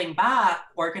setting back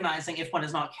organizing if one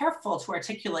is not careful to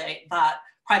articulate that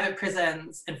private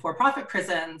prisons and for-profit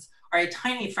prisons are a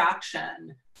tiny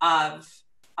fraction of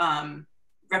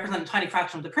represent a tiny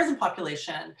fraction of the prison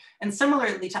population, and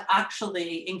similarly to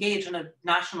actually engage in a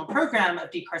national program of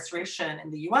decarceration in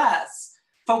the US,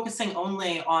 focusing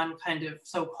only on kind of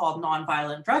so-called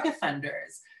nonviolent drug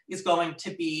offenders is going to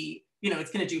be,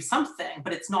 it's going to do something,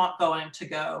 but it's not going to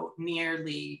go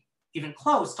nearly even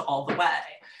close to all the way.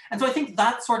 And so I think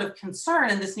that sort of concern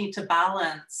and this need to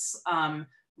balance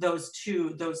those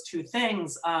two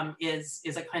things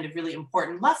is a kind of really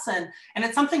important lesson. And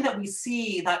it's something that we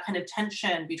see, that kind of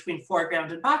tension between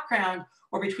foreground and background,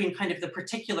 or between kind of the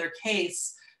particular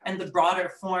case and the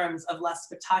broader forms of less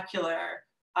spectacular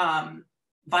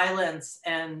violence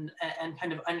and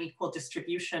kind of unequal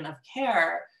distribution of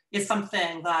care, is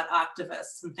something that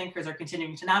activists and thinkers are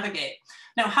continuing to navigate.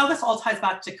 Now, how this all ties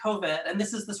back to COVID, and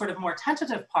this is the sort of more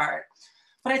tentative part,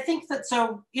 but I think that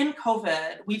so in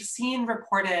COVID, we've seen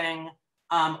reporting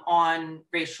on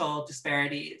racial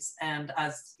disparities. And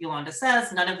as Yolonda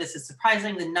says, none of this is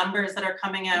surprising. The numbers that are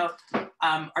coming out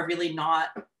are really not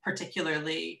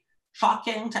particularly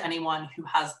shocking to anyone who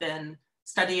has been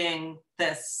studying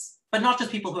this, but not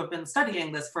just people who have been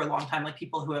studying this for a long time, like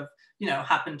people who have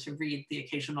happened to read the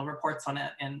occasional reports on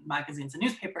it in magazines and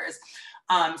newspapers.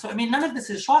 So, I mean, none of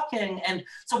this is shocking. And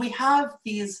so we have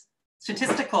these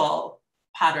statistical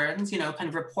patterns, kind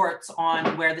of reports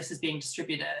on where this is being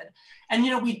distributed. And,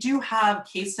 we do have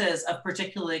cases of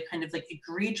particularly kind of like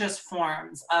egregious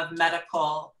forms of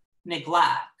medical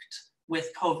neglect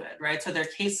with COVID, right? So there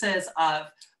are cases of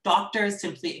doctors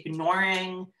simply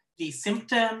ignoring the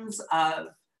symptoms of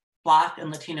Black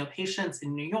and Latino patients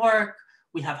in New York.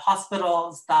 We have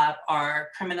hospitals that are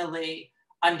criminally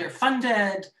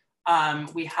underfunded.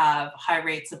 We have high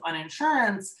rates of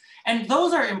uninsurance. And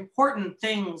those are important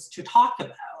things to talk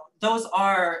about. Those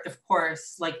are, of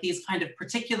course, like these kind of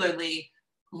particularly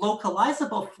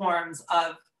localizable forms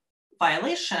of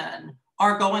violation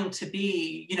are going to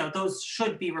be, those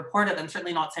should be reported. I'm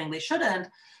certainly not saying they shouldn't,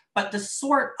 but the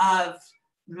sort of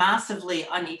massively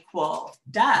unequal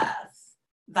death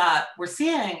that we're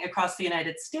seeing across the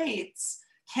United States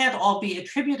can't all be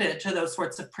attributed to those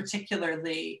sorts of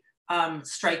particularly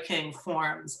striking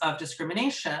forms of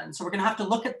discrimination. So we're gonna have to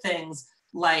look at things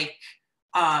like,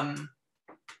 we're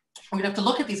gonna have to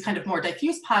look at these kind of more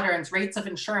diffuse patterns, rates of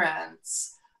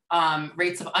insurance,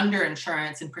 rates of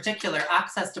underinsurance in particular,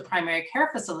 access to primary care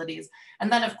facilities,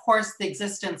 and then of course the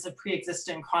existence of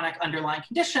pre-existing chronic underlying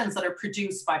conditions that are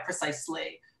produced by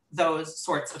precisely those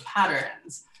sorts of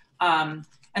patterns.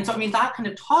 And so, I mean, that kind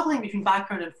of toggling between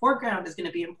background and foreground is going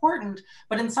to be important,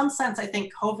 but in some sense, I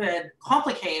think COVID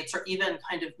complicates or even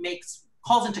kind of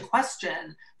calls into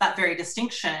question that very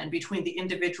distinction between the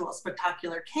individual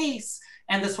spectacular case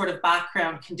and the sort of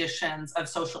background conditions of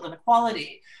social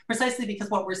inequality, precisely because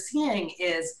what we're seeing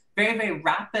is very, very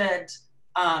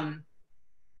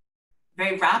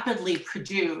rapidly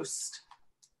produced,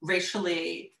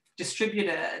 racially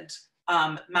distributed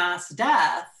mass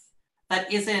death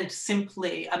that isn't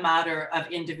simply a matter of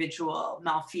individual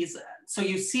malfeasance. So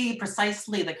you see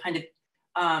precisely the kind of,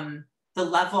 the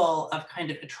level of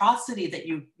kind of atrocity that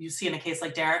you see in a case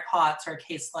like Derek Hott's or a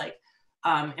case like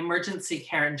emergency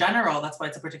care in general. That's why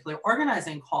it's a particular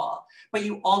organizing call. But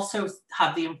you also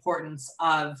have the importance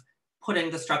of putting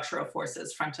the structural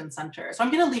forces front and center. So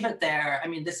I'm gonna leave it there. I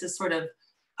mean, this is sort of,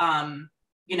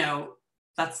 you know,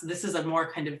 this is a more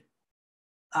kind of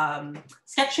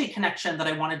sketchy connection that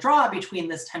I want to draw between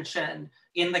this tension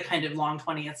in the kind of long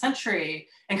 20th century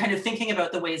and kind of thinking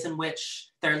about the ways in which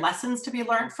there are lessons to be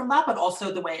learned from that, but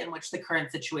also the way in which the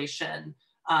current situation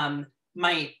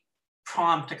might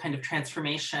prompt a kind of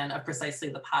transformation of precisely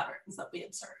the patterns that we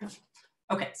observe.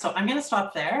 Okay, so I'm going to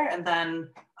stop there, and then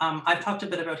I've talked a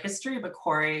bit about history, but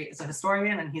Korey is a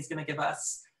historian and he's going to give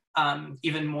us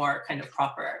even more kind of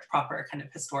proper kind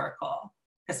of historical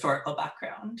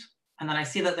background. And then I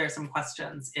see that there's some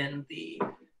questions in the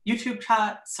YouTube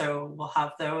chat, so we'll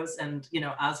have those. And you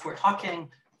know, as we're talking,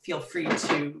 feel free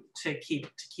to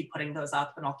keep putting those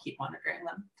up, and I'll keep monitoring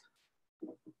them.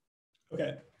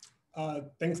 Okay,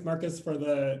 thanks Marcus for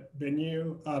the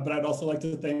venue, but I'd also like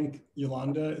to thank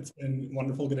Yolonda. It's been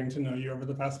wonderful getting to know you over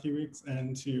the past few weeks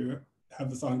and to have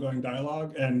this ongoing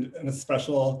dialogue. And a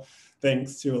special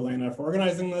thanks to Elena for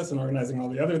organizing this and organizing all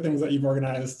the other things that you've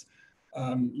organized.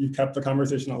 You've kept the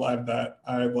conversation alive that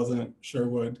I wasn't sure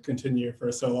would continue for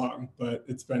so long, but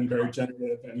it's been very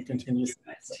generative and continues.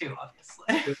 Too,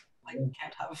 obviously. Like,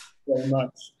 can't have. Very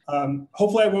much.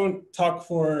 Hopefully I won't talk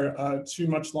for too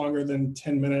much longer than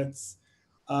 10 minutes.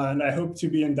 And I hope to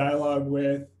be in dialogue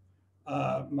with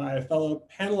my fellow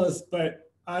panelists, but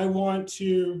I want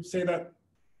to say that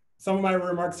some of my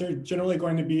remarks are generally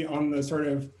going to be on the sort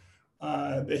of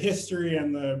the history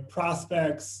and the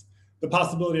prospects, the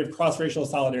possibility of cross-racial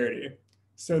solidarity.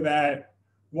 So that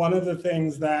one of the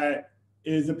things that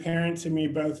is apparent to me,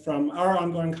 both from our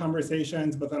ongoing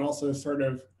conversations, but then also sort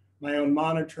of my own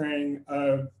monitoring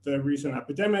of the recent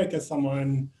epidemic as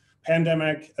someone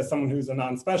who's a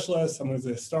non-specialist, someone who's a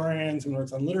historian, someone who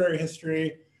works on literary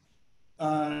history,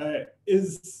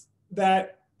 is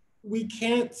that we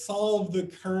can't solve the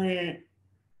current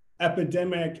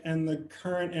epidemic and the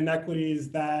current inequities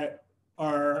that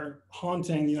are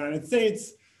haunting the United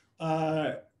States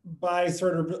by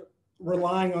sort of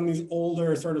relying on these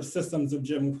older sort of systems of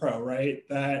Jim Crow, right?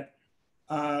 That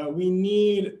we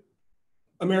need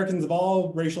Americans of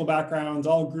all racial backgrounds,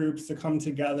 all groups to come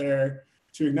together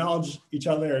to acknowledge each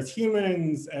other as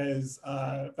humans, as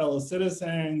fellow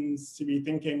citizens, to be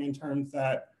thinking in terms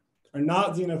that are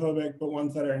not xenophobic, but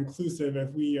ones that are inclusive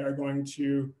if we are going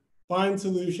to find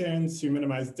solutions to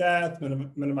minimize death,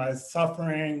 minimize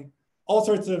suffering, all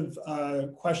sorts of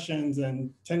questions and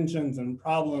tensions and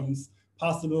problems,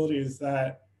 possibilities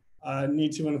that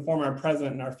need to inform our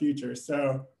present and our future.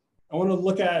 So I want to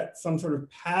look at some sort of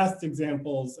past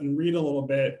examples and read a little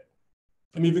bit.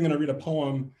 I'm even going to read a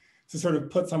poem to sort of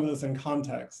put some of this in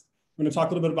context. I'm going to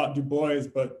talk a little bit about Du Bois,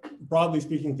 but broadly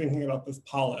speaking, thinking about this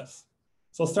polis.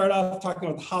 So I'll start off talking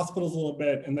about the hospitals a little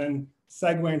bit and then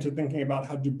segue into thinking about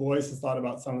how Du Bois has thought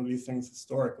about some of these things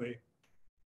historically.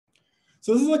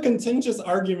 So this is a contentious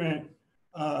argument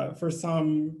for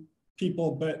some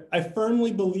people, but I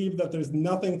firmly believe that there's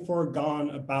nothing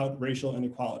foregone about racial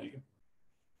inequality.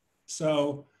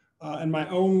 So in my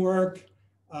own work,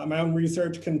 my own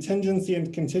research, contingency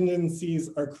and contingencies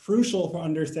are crucial for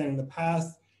understanding the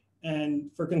past and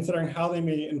for considering how they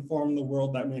may inform the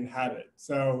world that we inhabit.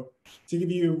 So to give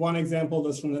you one example,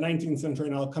 this from the 19th century,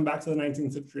 and I'll come back to the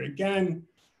 19th century again.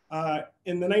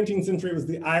 In the 19th century, it was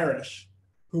the Irish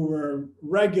who were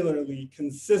regularly,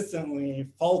 consistently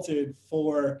faulted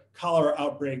for cholera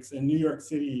outbreaks in New York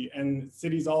City and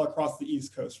cities all across the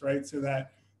East Coast, right? So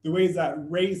that the ways that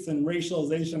race and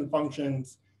racialization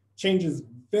functions changes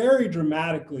very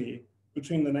dramatically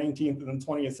between the 19th and the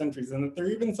 20th centuries, and that there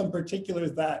are even some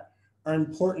particulars that are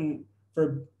important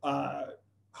for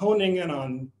honing in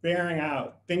on, bearing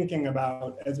out, thinking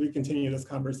about as we continue this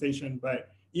conversation. But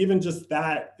even just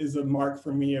that is a mark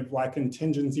for me of why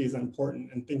contingency is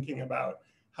important, and thinking about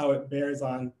how it bears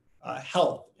on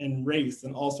health and race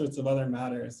and all sorts of other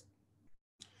matters.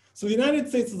 So the United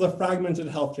States is a fragmented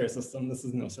healthcare system. This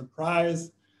is no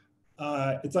surprise.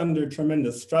 It's under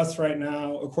tremendous stress right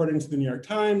now. According to the New York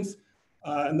Times,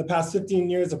 in the past 15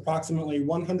 years, approximately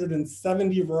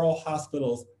 170 rural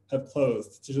hospitals have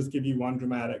closed, to just give you one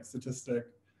dramatic statistic.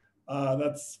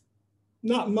 That's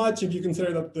not much if you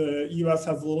consider that the US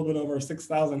has a little bit over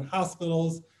 6,000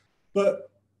 hospitals.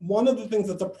 But one of the things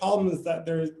that's a problem is that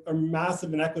there are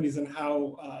massive inequities in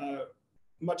how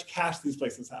much cash these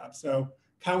places have. So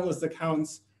countless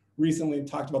accounts recently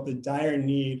talked about the dire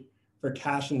need for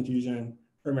cash infusion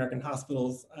for American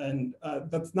hospitals. And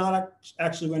that's not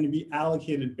actually going to be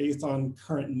allocated based on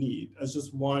current need, as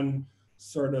just one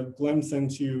sort of glimpse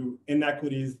into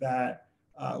inequities that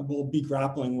we'll be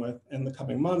grappling with in the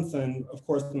coming months, and of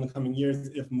course in the coming years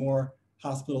if more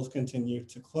hospitals continue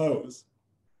to close.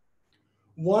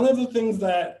 One of the things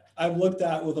that I've looked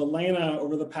at with Elena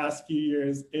over the past few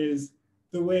years is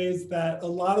the ways that a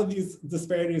lot of these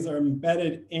disparities are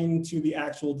embedded into the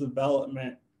actual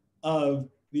development of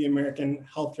the American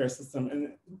healthcare system,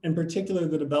 and in particular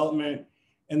the development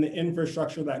and the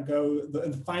infrastructure that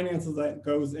the finances that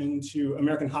goes into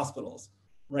American hospitals,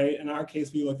 right? In our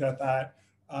case, we looked at that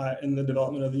in the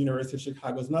development of the University of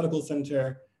Chicago's Medical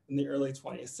Center in the early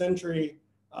 20th century.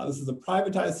 This is a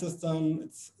privatized system,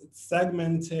 it's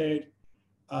segmented,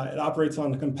 it operates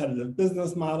on a competitive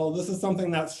business model. This is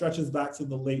something that stretches back to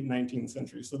the late 19th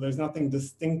century. So there's nothing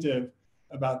distinctive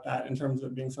about that in terms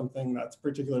of being something that's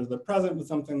particular to the present, but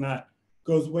something that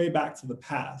goes way back to the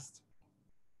past.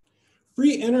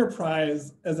 Free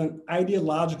enterprise as an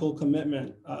ideological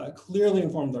commitment clearly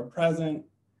informs our present.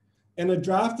 In a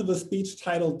draft of a speech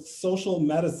titled Social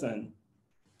Medicine,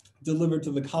 delivered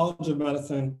to the College of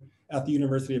Medicine at the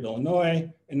University of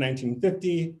Illinois in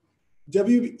 1950,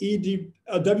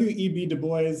 W.E.B. Du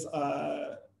Bois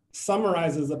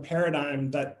summarizes a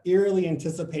paradigm that eerily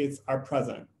anticipates our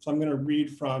present. So I'm going to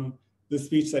read from the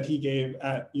speech that he gave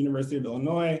at University of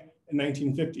Illinois in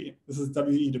 1950. This is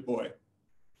W.E. Du Bois.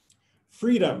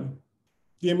 Freedom,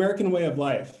 the American way of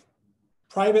life,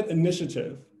 private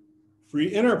initiative,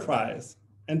 free enterprise,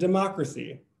 and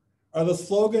democracy are the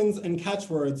slogans and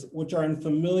catchwords which are in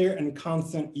familiar and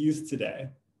constant use today.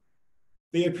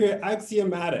 They appear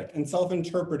axiomatic and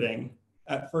self-interpreting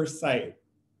at first sight.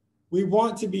 We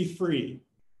want to be free.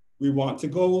 We want to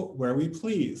go where we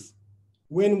please,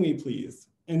 when we please,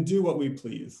 and do what we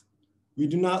please. We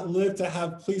do not live to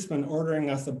have policemen ordering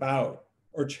us about,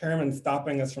 or chairmen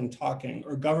stopping us from talking,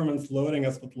 or governments loading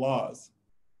us with laws.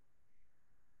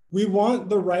 We want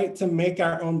the right to make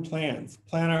our own plans,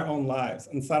 plan our own lives,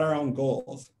 and set our own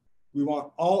goals. We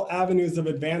want all avenues of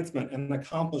advancement and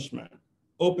accomplishment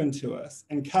open to us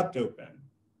and kept open.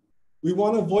 We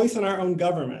want a voice in our own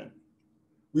government.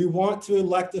 We want to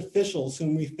elect officials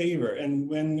whom we favor, and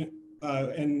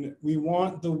we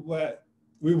want the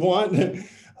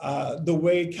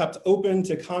way kept open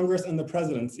to Congress and the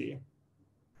presidency.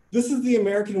 This is the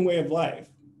American way of life.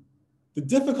 The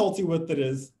difficulty with it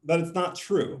is that it's not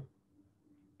true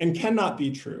and cannot be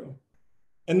true.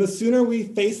 And the sooner we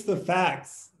face the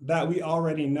facts that we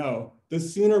already know, the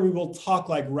sooner we will talk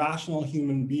like rational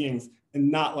human beings and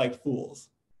not like fools,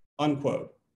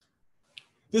 unquote.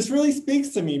 This really speaks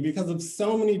to me because of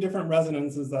so many different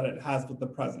resonances that it has with the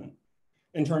present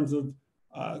in terms of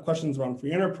questions around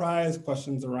free enterprise,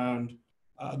 questions around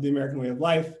the American way of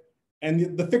life,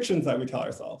 and the fictions that we tell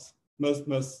ourselves.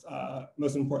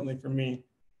 Most importantly for me,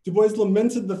 Du Bois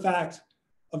lamented the fact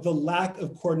of the lack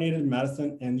of coordinated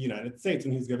medicine in the United States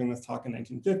when he was giving this talk in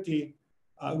 1950,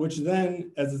 which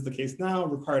then, as is the case now,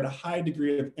 required a high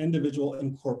degree of individual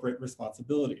and corporate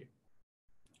responsibility.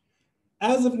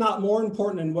 As if not more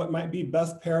important, and what might be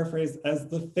best paraphrased as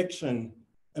the fiction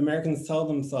Americans tell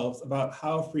themselves about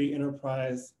how free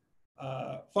enterprise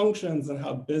functions and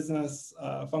how business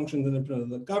functions independent of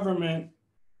the government.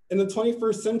 In the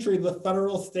 21st century, the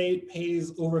federal state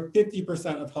pays over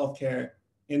 50% of healthcare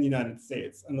in the United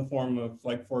States in the form of,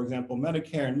 like, for example,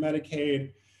 Medicare and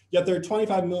Medicaid. Yet there are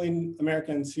 25 million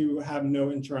Americans who have no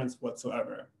insurance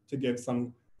whatsoever, to give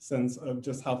some sense of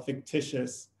just how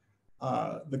fictitious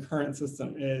the current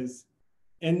system is.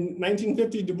 In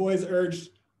 1950, Du Bois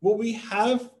urged, what we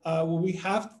have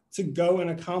to go and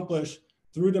accomplish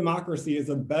through democracy is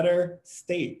a better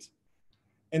state.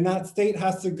 And that state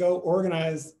has to go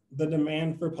organize the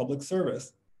demand for public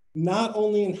service. not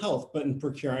only in health, but in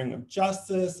procuring of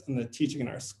justice, and the teaching in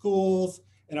our schools,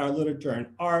 in our literature and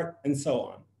art, and so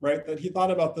on, right? That he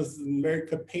thought about this in very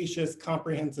capacious,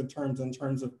 comprehensive terms, in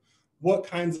terms of what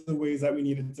kinds of ways that we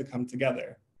needed to come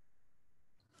together.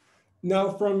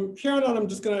 Now, from here on out, I'm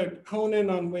just gonna hone in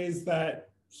on ways that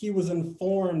he was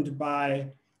informed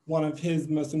by one of his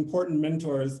most important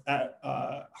mentors at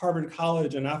Harvard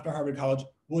College and after Harvard College,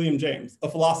 William James, a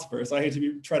philosopher. So I hate to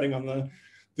be treading on the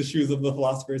shoes of the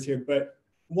philosophers here, but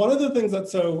one of the things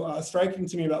that's so striking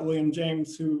to me about William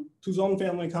James, whose own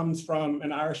family comes from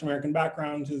an Irish-American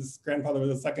background, his grandfather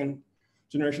was a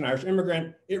second-generation Irish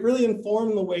immigrant, it really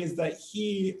informed the ways that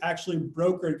he actually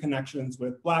brokered connections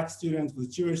with Black students,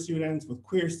 with Jewish students, with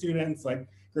queer students like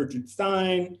Gertrude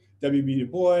Stein, W.B. Du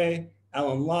Bois,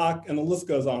 Alan Locke, and the list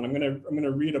goes on. I'm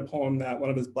gonna read a poem that one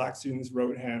of his Black students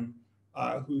wrote him,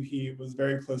 who he was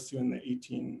very close to in the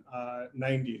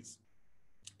 1890s.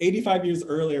 85 years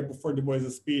earlier, before Du Bois'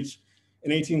 speech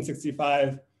in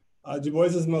 1865, Du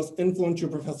Bois' most influential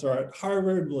professor at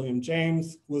Harvard, William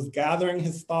James, was gathering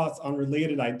his thoughts on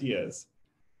related ideas.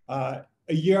 A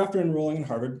year after enrolling in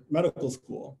Harvard Medical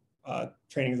School,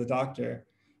 training as a doctor,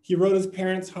 he wrote his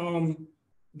parents home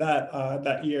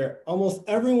that year, "Almost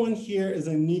everyone here is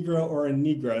a Negro or a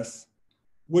Negress,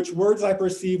 which words I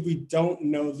perceive we don't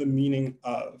know the meaning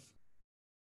of,"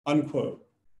 unquote.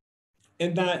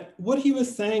 And that what he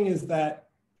was saying is that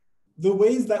the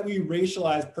ways that we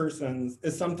racialize persons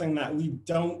is something that we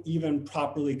don't even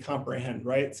properly comprehend,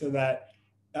 right? So that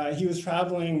he was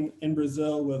traveling in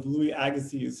Brazil with Louis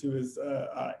Agassiz, who is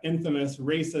an infamous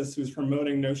racist who's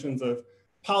promoting notions of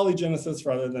polygenesis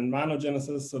rather than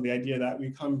monogenesis. So the idea that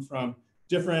we come from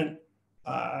different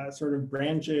sort of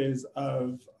branches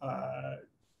of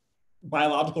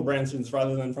biological branches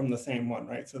rather than from the same one,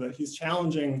 right? So that he's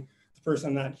challenging the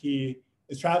person that he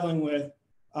is traveling with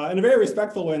in a very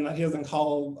respectful way, and that he doesn't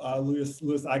call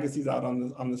Louis Agassiz out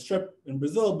on this trip in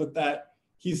Brazil, but that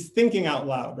he's thinking out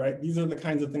loud, right? These are the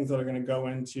kinds of things that are going to go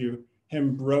into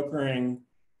him brokering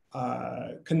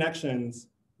connections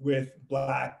with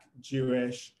Black,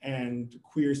 Jewish, and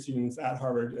queer students at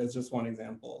Harvard as just one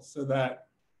example. So that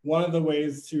one of the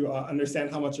ways to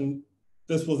understand how much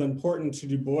this was important to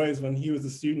Du Bois when he was a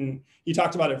student, he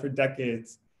talked about it for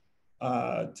decades.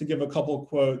 To give a couple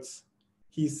quotes,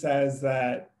 he says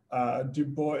that Du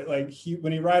Bois,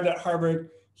 when he arrived at Harvard,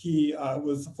 he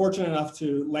was fortunate enough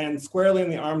to land squarely in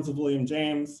the arms of William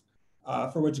James,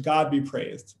 for which God be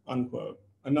praised, unquote.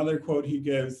 Another quote he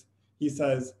gives, he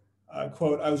says,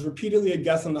 quote, "I was repeatedly a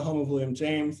guest in the home of William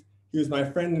James. He was my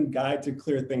friend and guide to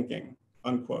clear thinking,"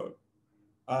 unquote.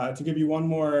 To give you one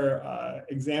more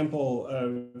example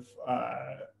of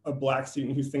a Black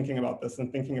student who's thinking about this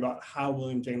and thinking about how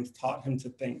William James taught him to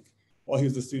think while he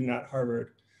was a student at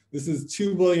Harvard. This is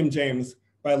To William James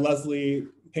by Leslie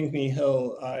Pinckney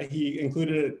Hill. He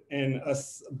included it in a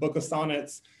book of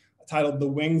sonnets titled The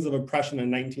Wings of Oppression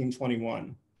in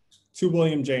 1921. To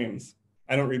William James,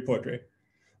 I don't read poetry.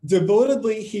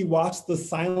 "Devotedly he watched the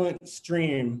silent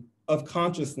stream of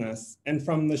consciousness, and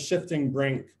from the shifting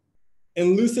brink,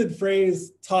 in lucid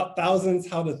phrase taught thousands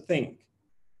how to think.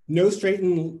 No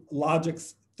straitened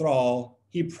logic's thrall,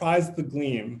 he prized the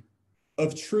gleam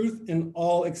of truth in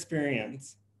all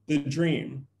experience, the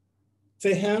dream.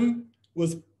 To him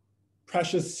was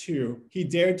precious too, he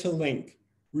dared to link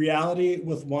reality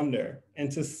with wonder, and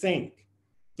to sink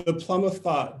the plumb of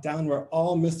thought down where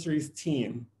all mysteries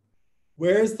teem.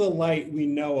 Where's the light we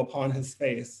know upon his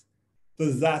face,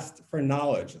 the zest for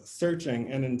knowledge, searching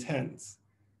and intense?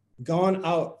 Gone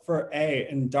out for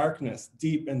in darkness,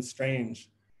 deep and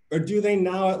strange, or do they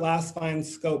now at last find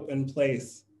scope and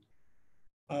place?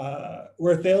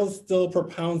 Where Thales still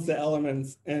propounds the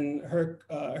elements and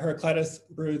Heraclitus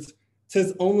broods,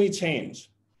 'tis only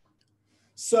change."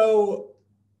 So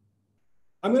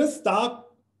I'm gonna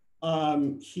stop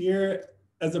here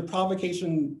as a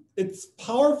provocation. It's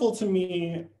powerful to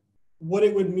me what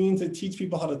it would mean to teach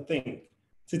people how to think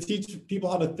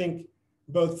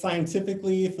both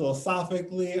scientifically,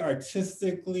 philosophically,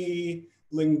 artistically,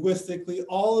 linguistically.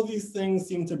 All of these things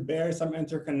seem to bear some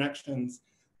interconnections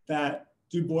that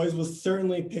Du Bois was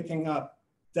certainly picking up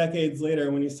decades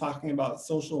later when he's talking about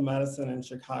social medicine in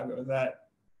Chicago, that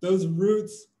those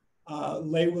roots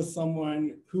lay with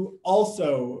someone who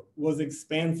also was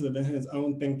expansive in his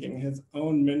own thinking, his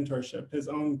own mentorship, his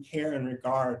own care and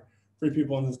regard for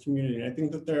people in his community. I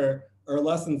think that there are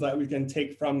lessons that we can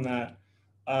take from that.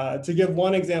 To give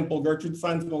one example, Gertrude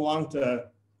Stein's Yolonda,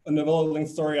 a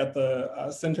novella-linked story at the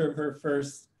center of her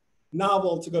first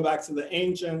novel, to go back to the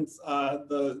ancients,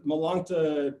 the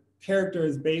Yolonda character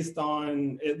is based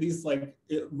on, at least like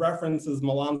it references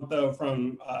Melantho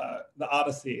from the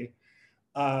Odyssey,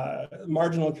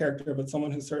 marginal character, but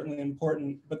someone who's certainly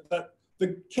important. But that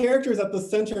the characters at the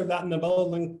center of that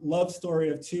novella love story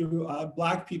of two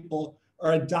Black people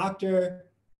are a doctor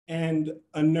and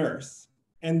a nurse.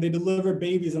 And they deliver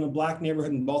babies in a Black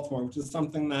neighborhood in Baltimore, which is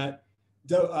something that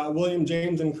William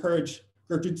James encouraged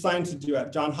Gertrude Stein to do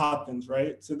at Johns Hopkins,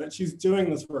 right? So that she's doing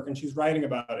this work and she's writing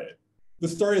about it. The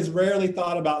story is rarely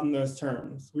thought about in those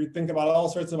terms. We think about all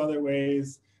sorts of other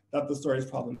ways that the story is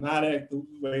problematic, the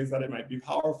ways that it might be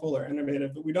powerful or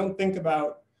innovative, but we don't think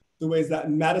about the ways that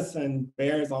medicine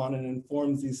bears on and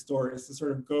informs these stories, to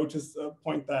sort of go to a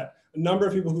point that a number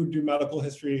of people who do medical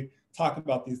history talk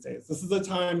about these days. This is a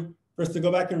time for us to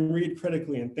go back and read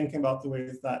critically and think about the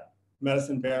ways that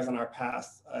medicine bears on our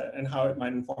past and how it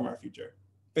might inform our future.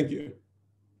 Thank you.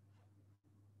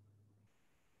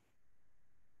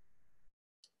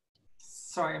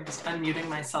 Sorry, I'm just unmuting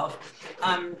myself.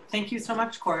 Thank you so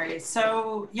much, Korey.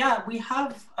 So yeah, we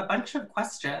have a bunch of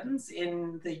questions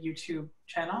in the YouTube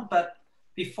channel, but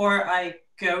before I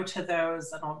go to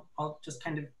those, and I'll just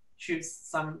kind of choose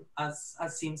some as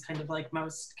seems kind of like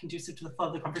most conducive to the flow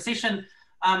of the conversation.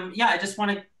 Yeah, I just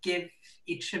want to give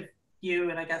each of you,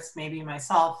 and I guess maybe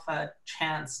myself, a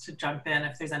chance to jump in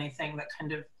if there's anything that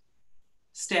kind of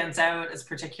stands out as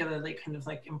particularly kind of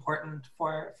like important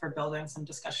for building some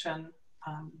discussion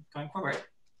going forward,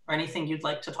 or anything you'd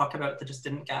like to talk about that just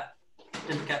didn't get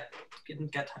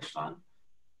touched on.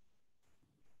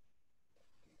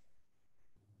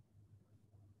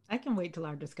 I can wait till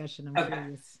our discussion. I'm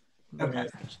curious. Okay.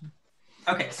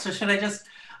 Okay. So should I just?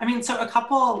 I mean, so a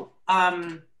couple.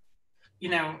 You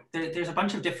know, there's a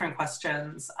bunch of different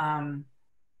questions,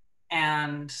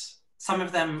 and some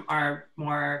of them are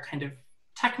more kind of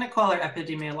technical or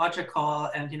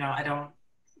epidemiological, and you know,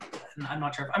 I'm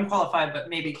not sure if I'm qualified, but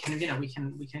maybe kind of, you know, we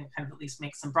can kind of at least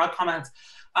make some broad comments.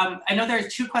 I know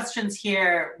there's two questions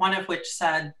here, one of which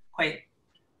said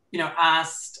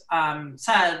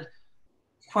said,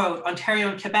 quote, Ontario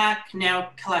and Quebec now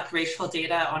collect racial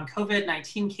data on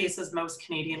COVID-19 cases. Most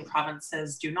Canadian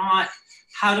provinces do not.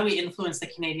 How do we influence the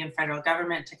Canadian federal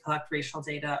government to collect racial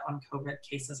data on COVID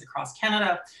cases across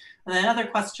Canada? And then another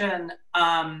question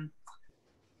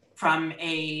from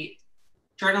a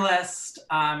journalist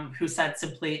who said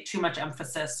simply too much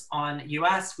emphasis on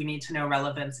US. We need to know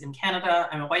relevance in Canada.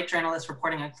 I'm a white journalist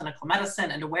reporting on clinical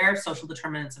medicine and aware of social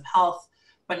determinants of health,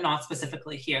 but not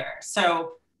specifically here.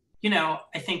 So, you know,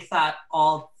 I think that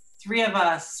all three of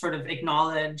us sort of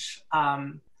acknowledge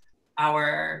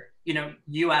our, you know,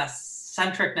 US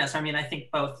centricness. I mean, I think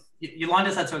both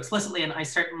Yolonda said so explicitly, and I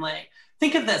certainly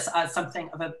think of this as something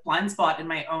of a blind spot in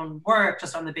my own work,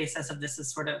 just on the basis of this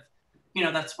is sort of, you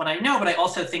know, that's what I know, but I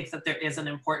also think that there is an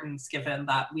importance given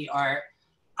that we are,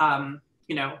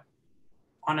 you know,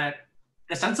 on a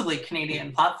ostensibly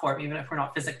Canadian platform, even if we're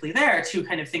not physically there, to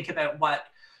kind of think about what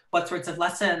sorts of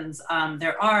lessons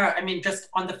there are. I mean, just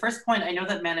on the first point, I know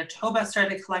that Manitoba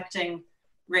started collecting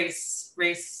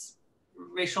racial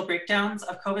breakdowns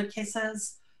of COVID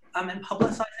cases and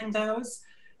publicizing those.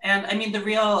 And I mean,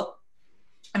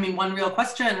 one real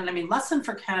question, and I mean, lesson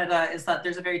for Canada is that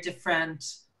there's a very different,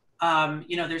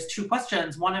 you know, there's two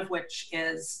questions, one of which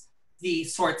is the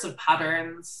sorts of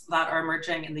patterns that are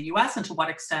emerging in the US and to what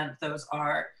extent those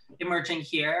are emerging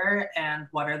here, and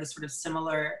what are the sort of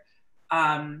similar,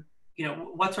 you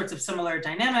know, what sorts of similar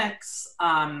dynamics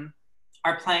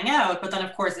are playing out. But then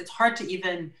of course, it's hard to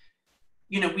even,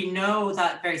 you know, we know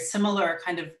that very similar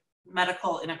kind of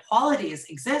medical inequalities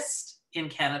exist in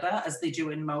Canada as they do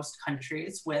in most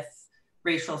countries with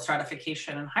racial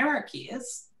stratification and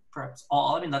hierarchies. Perhaps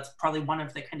all, I mean, that's probably one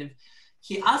of the kind of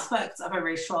key aspects of a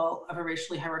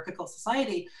racially hierarchical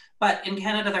society. But in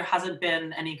Canada, there hasn't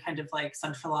been any kind of like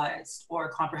centralized or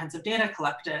comprehensive data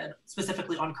collected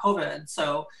specifically on COVID.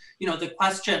 So, you know, the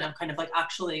question of kind of like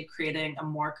actually creating a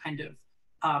more kind of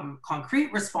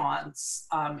concrete response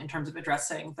in terms of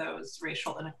addressing those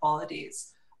racial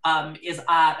inequalities is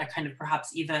at a kind of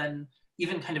perhaps even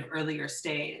kind of earlier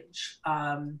stage.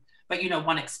 But, you know,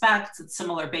 one expects it's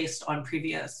similar based on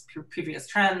previous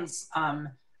trends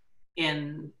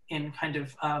in kind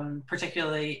of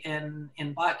particularly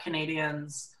in Black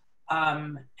Canadians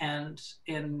and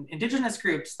in Indigenous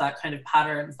groups, that kind of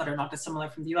patterns that are not dissimilar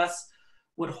from the US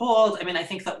would hold. I mean, I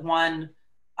think that one,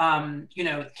 you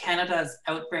know, Canada's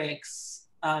outbreaks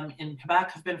in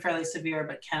Quebec have been fairly severe,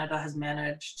 but Canada has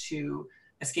managed to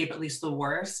escape at least the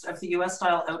worst of the US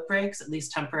style outbreaks, at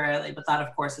least temporarily, but that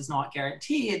of course is not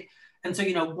guaranteed. And so,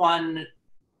 you know, one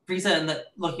reason that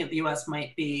looking at the US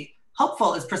might be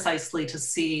helpful is precisely to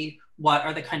see what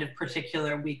are the kind of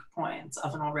particular weak points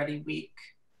of an already weak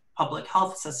public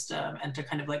health system, and to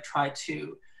kind of like try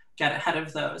to get ahead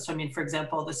of those. So I mean, for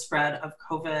example, the spread of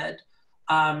COVID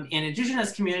in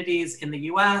indigenous communities in the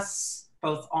US,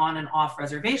 both on and off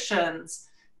reservations,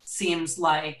 seems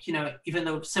like, you know, even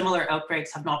though similar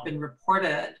outbreaks have not been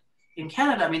reported in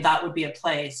Canada, I mean, that would be a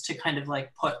place to kind of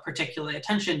like put particular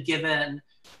attention given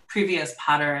previous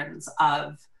patterns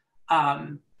of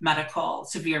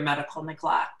severe medical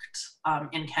neglect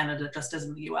in Canada, just as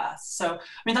in the US. So, I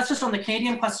mean, that's just on the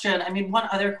Canadian question. I mean, one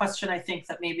other question I think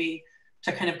that maybe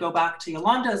to kind of go back to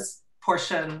Yolonda's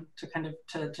portion, to kind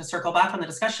of to circle back on the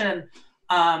discussion,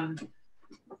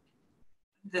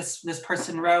 this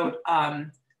person wrote,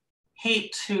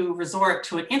 hate to resort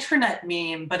to an internet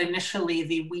meme, but initially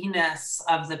the we-ness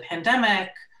of the pandemic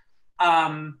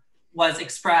was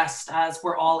expressed as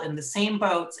we're all in the same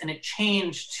boats, and it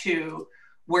changed to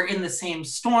we're in the same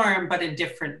storm, but in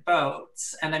different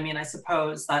boats. And I mean, I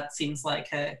suppose that seems like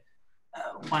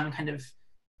one kind of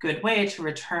good way to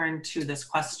return to this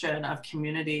question of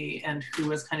community and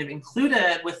who is kind of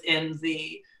included within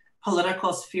the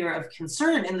political sphere of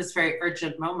concern in this very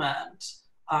urgent moment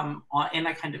in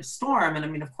a kind of storm. And I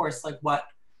mean, of course, like what,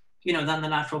 you know, then the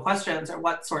natural questions are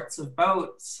what sorts of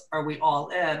boats are we all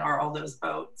in? Are all those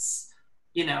boats,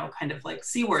 you know, kind of like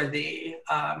seaworthy?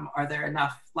 Are there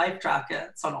enough life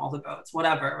jackets on all the boats?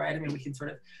 Whatever, right? I mean, we can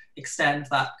sort of extend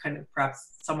that kind of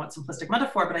perhaps somewhat simplistic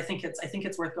metaphor, but I think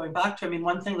it's worth going back to. I mean,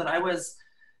 one thing that I was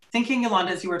thinking,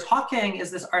 Yolonda, as you were talking,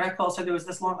 is this article. So there was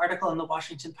this long article in the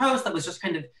Washington Post that was just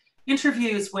kind of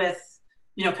interviews with,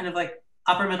 you know, kind of like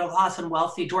upper middle class and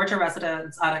wealthy Georgia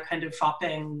residents at a kind of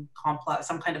shopping complex,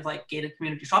 some kind of like gated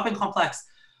community shopping complex,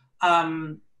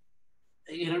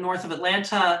 you know, north of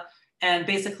Atlanta. And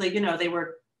basically, you know, they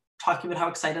were talking about how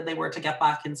excited they were to get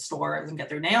back in stores and get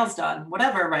their nails done,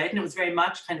 whatever, right? And it was very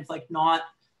much kind of like not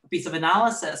a piece of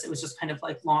analysis. It was just kind of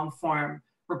like long form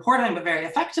reporting, but very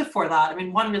effective for that. I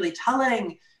mean, one really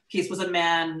telling piece was a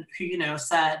man who, you know,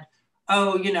 said,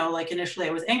 oh, you know, like initially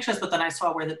I was anxious, but then I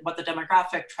saw what the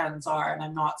demographic trends are and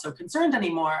I'm not so concerned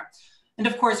anymore. And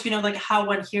of course, you know, like how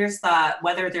one hears that,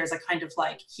 whether there's a kind of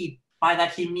like, by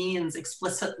that he means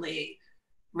explicitly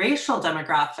racial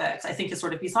demographics, I think is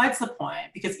sort of besides the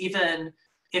point, because even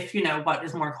if, you know, what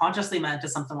is more consciously meant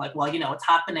is something like, well, you know, it's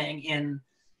happening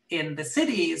in the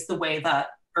cities, the way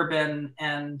that urban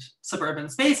and suburban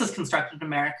space is constructed in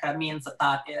America means that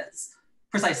that is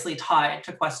precisely tied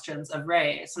to questions of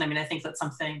race. And I mean, I think that's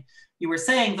something you were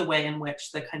saying, the way in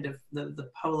which the kind of the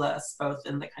polis, both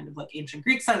in the kind of like ancient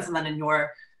Greek sense, and then in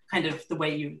your kind of the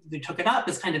way you took it up,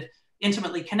 is kind of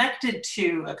intimately connected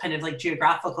to a kind of like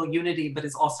geographical unity, but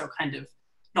is also kind of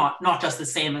not just the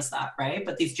same as that, right?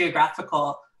 But these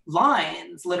geographical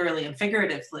lines, literally and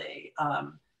figuratively,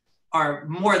 are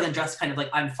more than just kind of like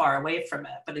I'm far away from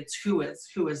it, but it's who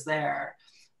is there.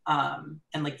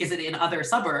 And like, is it in other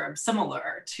suburbs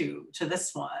similar to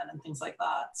this one, and things like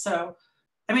that. So,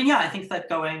 I mean, yeah, I think that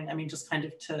just kind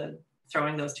of to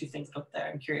throwing those two things out there,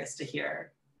 I'm curious to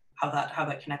hear how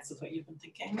that connects with what you've been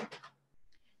thinking.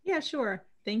 Yeah, sure.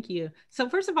 Thank you. So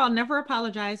first of all, never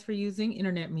apologize for using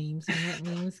internet memes. Internet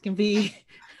memes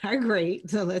are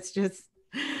great. So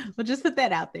we'll just put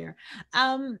that out there.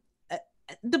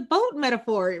 The boat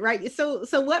metaphor, right? So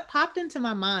what popped into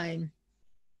my mind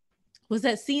was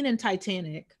that scene in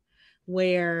Titanic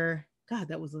where,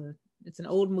 God, it's an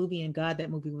old movie, and God,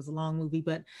 that movie was a long movie,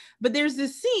 but there's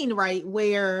this scene, right,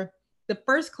 where the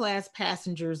first class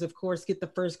passengers, of course, get the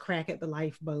first crack at the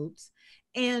lifeboats.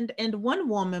 And one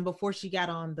woman, before she got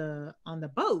on the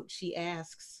boat, she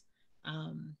asks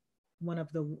one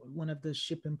of the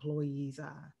ship employees,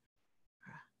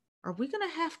 are we gonna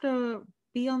have to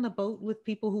be on the boat with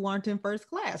people who aren't in first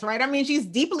class, right? I mean, she's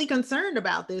deeply concerned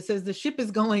about this as the ship is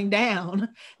going down,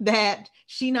 that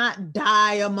she not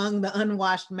die among the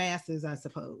unwashed masses, I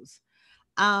suppose.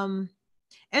 And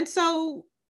so,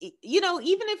 you know,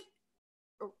 if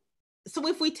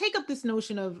we take up this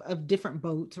notion of different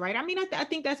boats, right? I mean, I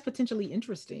think that's potentially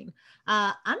interesting.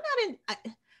 I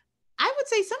would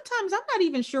say sometimes I'm not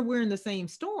even sure we're in the same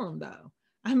storm, though.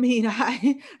 I mean,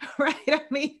 right? I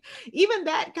mean, even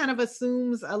that kind of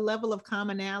assumes a level of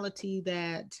commonality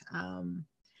that,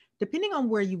 depending on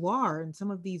where you are in some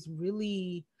of these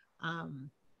really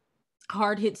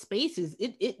hard hit spaces,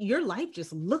 your life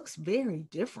just looks very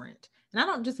different. And I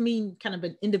don't just mean kind of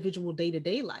an individual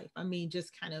day-to-day life. I mean,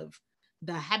 just kind of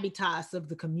the habitus of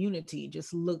the community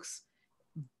just looks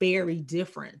very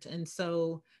different. And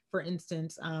so, for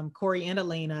instance, Korey and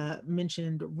Elena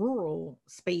mentioned rural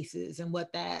spaces and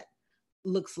what that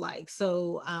looks like.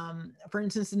 So, for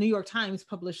instance, the New York Times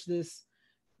published this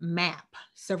map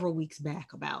several weeks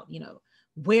back about,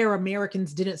 where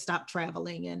Americans didn't stop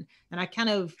traveling. And I kind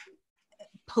of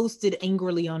posted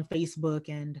angrily on Facebook,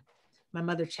 and my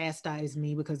mother chastised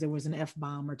me because there was an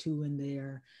F-bomb or two in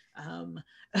there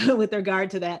with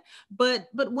regard to that. But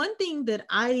one thing that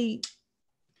I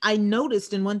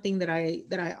noticed, and one thing that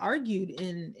I argued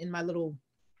in my little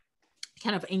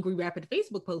kind of angry rapid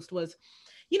Facebook post was,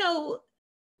 these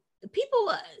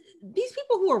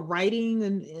people who are writing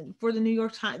and for the New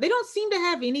York Times, they don't seem to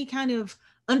have any kind of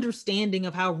understanding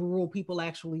of how rural people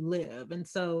actually live. And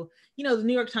so, the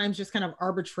New York Times just kind of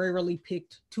arbitrarily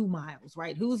picked 2 miles,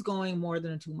 right? Who's going more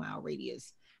than a 2-mile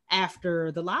radius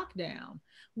after the lockdown,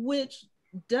 which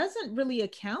doesn't really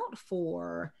account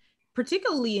for,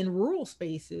 particularly in rural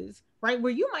spaces, right,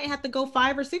 where you might have to go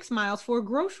 5 or 6 miles for a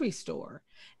grocery store.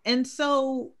 And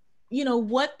so,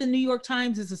 what the New York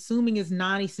Times is assuming is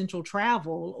non-essential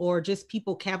travel, or just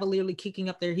people cavalierly kicking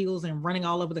up their heels and running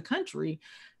all over the country,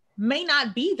 may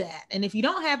not be that. And if you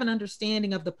don't have an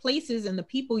understanding of the places and the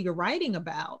people you're writing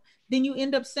about, then you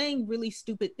end up saying really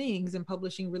stupid things and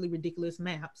publishing really ridiculous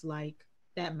maps, like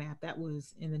that map that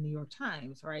was in the New York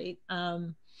Times, right? I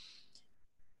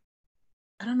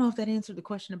don't know if that answered the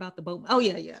question about the boat. Oh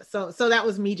yeah. So that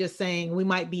was me just saying we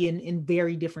might be in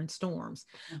very different storms.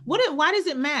 Mm-hmm. Why does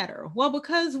it matter? Well,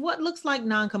 because what looks like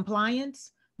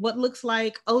non-compliance, what looks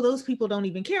like, oh, those people don't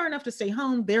even care enough to stay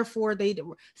home, therefore they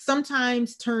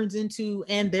sometimes turns into,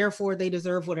 and therefore they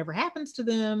deserve whatever happens to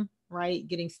them, right?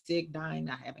 Getting sick, dying,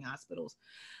 not having hospitals,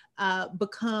 it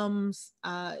becomes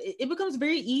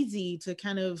very easy to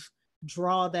kind of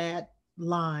draw that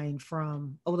line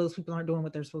from, oh, those people aren't doing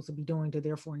what they're supposed to be doing, to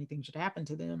therefore anything should happen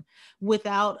to them,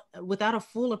 without a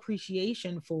full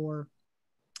appreciation for,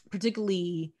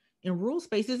 particularly in rural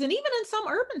spaces and even in some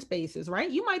urban spaces, right?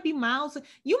 You might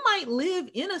live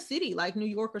in a city like New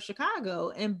York or Chicago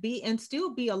and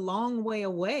still be a long way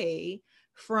away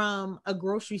from a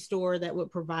grocery store that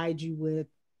would provide you with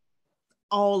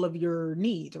all of your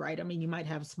needs, right? I mean, you might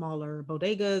have smaller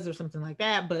bodegas or something like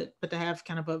that, but to have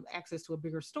kind of access to a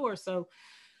bigger store. So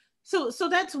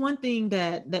that's one thing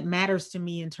that matters to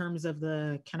me in terms of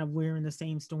the kind of, we're in the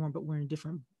same storm, but we're in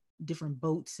different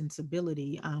boat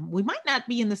sensibility. We might not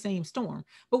be in the same storm,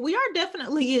 but we are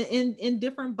definitely in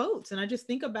different boats. And I just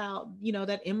think about,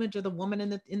 that image of the woman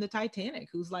in the Titanic,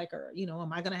 who's like,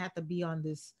 am I going to have to be on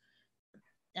this?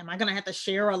 Am I going to have to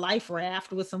share a life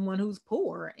raft with someone who's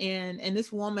poor? And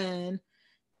this woman,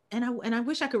 and I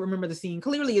wish I could remember the scene.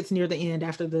 Clearly it's near the end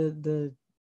after the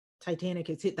Titanic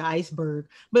has hit the iceberg,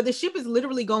 but the ship is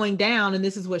literally going down, and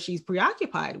this is what she's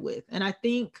preoccupied with. And I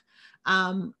think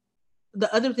the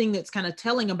other thing that's kind of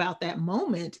telling about that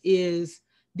moment is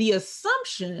the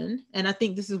assumption, and I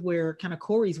think this is where kind of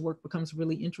Korey's work becomes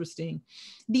really interesting,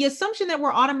 the assumption that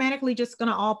we're automatically just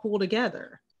going to all pull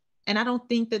together. And I don't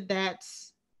think that's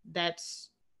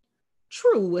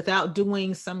true without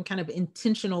doing some kind of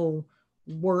intentional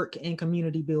work in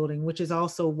community building, which is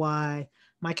also why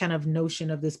my kind of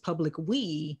notion of this public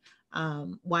we,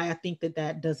 why I think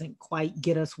that doesn't quite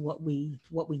get us what we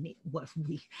need.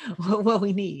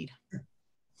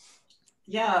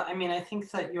 Yeah, I mean, I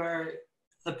think that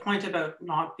the point about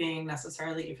not being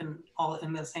necessarily even all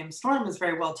in the same storm is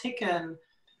very well taken.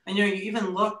 And, you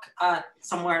even look at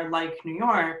somewhere like New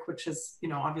York, which is,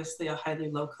 obviously a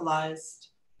highly localized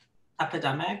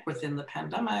epidemic within the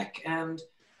pandemic. And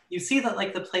you see that,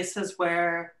 like, the places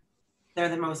where there are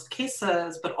the most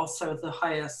cases, but also the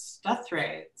highest death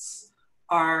rates,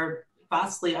 are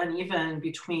vastly uneven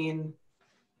between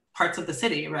parts of the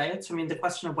city, right? So, I mean, the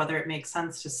question of whether it makes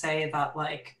sense to say that,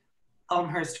 like,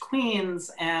 Elmhurst,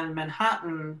 Queens and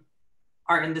Manhattan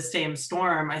are in the same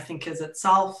storm, I think is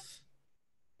itself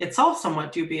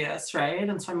somewhat dubious, right?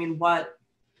 And so, I mean, what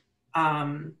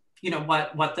the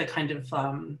kind of,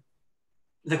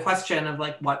 the question of,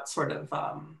 like, what sort of,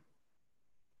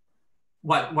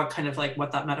 what kind of, like,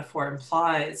 what that metaphor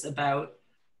implies about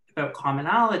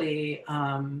commonality,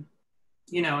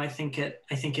 I think it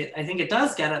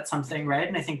does get at something, right?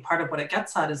 And I think part of what it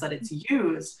gets at is that it's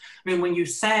used. I mean, when you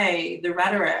say the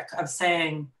rhetoric of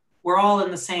saying we're all in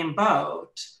the same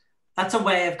boat, that's a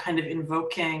way of kind of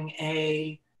invoking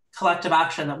a collective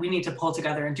action that we need to pull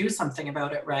together and do something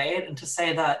about it, right? And to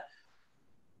say that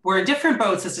we're in different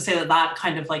boats is to say that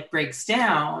kind of, like, breaks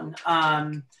down.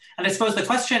 And I suppose the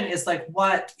question is, like,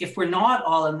 what if we're not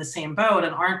all in the same boat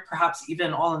and aren't perhaps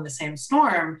even all in the same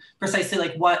storm, precisely,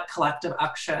 like, what collective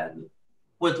action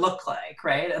would look like,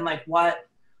 right? And, like, what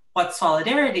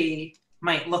solidarity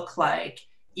might look like,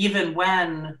 even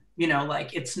when,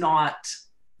 like, it's not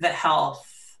the health,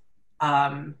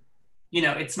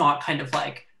 it's not kind of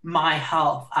like my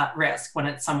health at risk when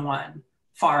it's someone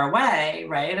far away,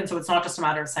 right? And so it's not just a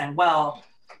matter of saying, well,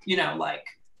 you know, like,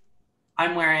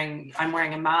 I'm wearing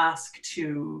a mask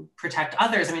to protect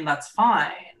others. I mean, that's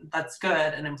fine, that's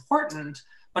good and important,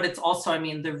 but it's also, I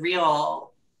mean, the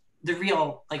real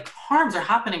like harms are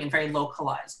happening in very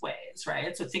localized ways,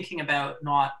 right? So thinking about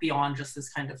not beyond just this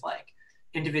kind of like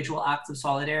individual acts of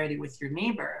solidarity with your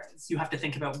neighbors, you have to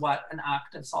think about what an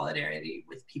act of solidarity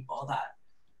with people that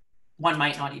one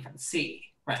might not even see,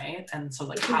 right? And so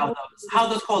like how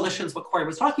those coalitions, what Korey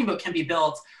was talking about, can be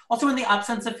built also in the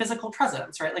absence of physical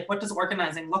presence, right? Like what does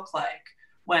organizing look like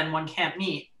when one can't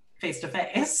meet face to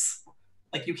face?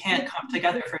 Like you can't come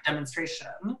together for a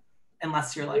demonstration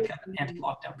unless you're like an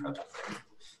anti-lockdown protester.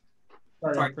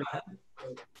 Sorry, go ahead.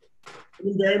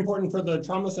 It's very important for the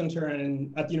trauma center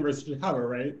at the University of Chicago,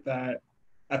 right? That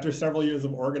after several years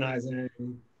of organizing,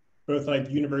 both like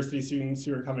university students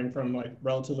who are coming from like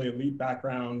relatively elite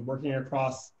background, working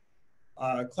across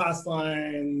class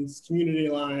lines, community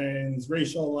lines,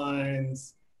 racial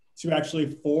lines, to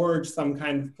actually forge some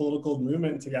kind of political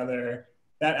movement together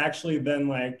that actually then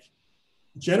like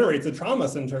generates a trauma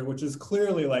center, which is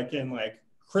clearly like in like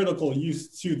critical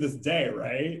use to this day,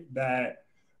 right? That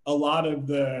a lot of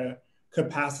the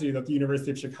capacity that the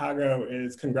University of Chicago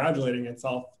is congratulating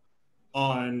itself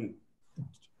on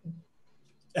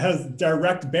has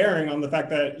direct bearing on the fact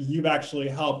that you've actually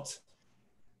helped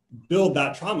build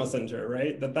that trauma center,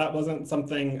 right? That wasn't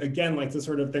something, again, like to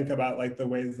sort of think about like the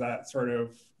ways that sort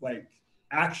of like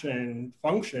action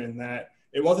function, that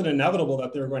it wasn't inevitable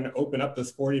that they were going to open up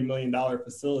this $40 million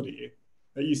facility.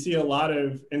 That you see a lot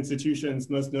of institutions,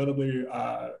 most notably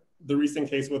the recent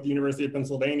case with the University of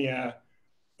Pennsylvania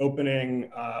opening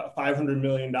a $500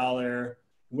 million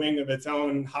wing of its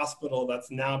own hospital that's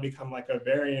now become like a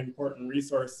very important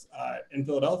resource in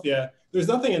Philadelphia. There's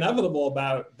nothing inevitable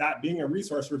about that being a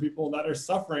resource for people that are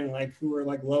suffering, like who are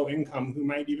like low income, who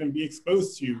might even be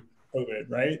exposed to COVID,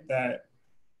 right? That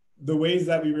the ways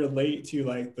that we relate to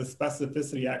like the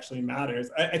specificity actually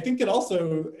matters. I think it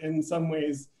also in some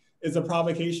ways is a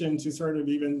provocation to sort of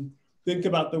even think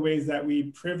about the ways that we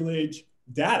privilege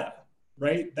data,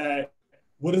 right? That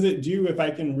what does it do if I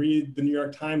can read the New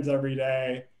York Times every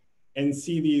day and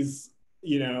see these,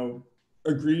 you know,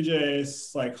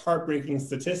 egregious, like heartbreaking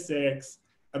statistics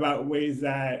about ways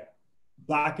that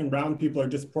Black and brown people are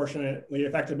disproportionately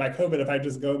affected by COVID if I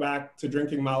just go back to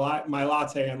drinking my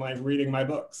latte and like reading my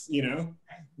books, you know?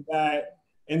 That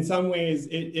in some ways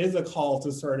it is a call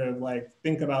to sort of like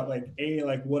think about like,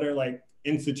 like what are like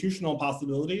institutional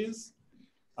possibilities?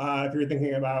 If you're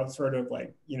thinking about sort of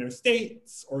like, you know,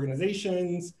 states,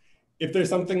 organizations, if there's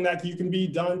something that can be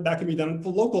done at the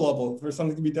local level, if there's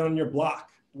something to be done in your block,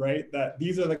 right? That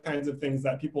these are the kinds of things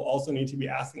that people also need to be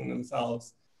asking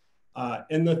themselves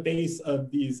in the face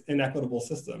of these inequitable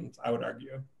systems, I would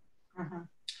argue.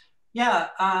 Yeah,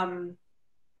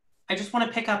 I just want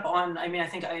to pick up on, I mean, I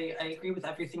think I agree with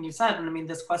everything you said. And I mean,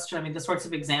 this question, I mean, the sorts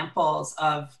of examples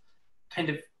of kind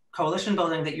of coalition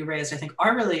building that you raised, I think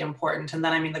are really important. And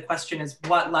then, I mean, the question is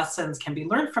what lessons can be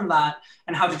learned from that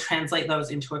and how to translate those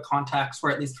into a context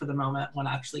where, at least for the moment, one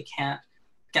actually can't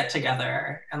get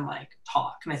together and like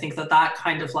talk. And I think that that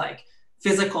kind of like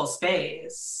physical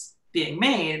space being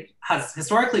made has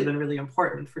historically been really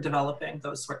important for developing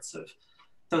those sorts of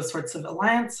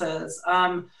alliances.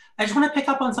 I just want to pick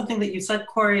up on something that you said,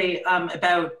 Korey,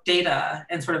 about data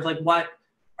and sort of like what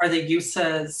are the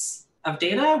uses of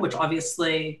data, which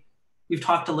obviously we've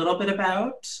talked a little bit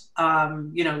about.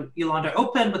 You know, Yolonda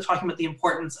opened with talking about the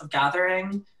importance of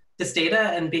gathering this data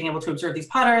and being able to observe these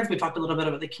patterns. We talked a little bit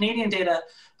about the Canadian data,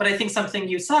 but I think something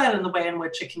you said in the way in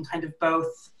which it can kind of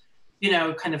both, you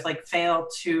know, kind of like fail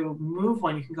to move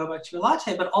when you can go back to your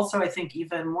latte, but also I think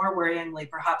even more worryingly,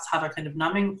 perhaps have a kind of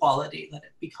numbing quality that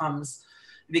it becomes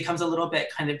a little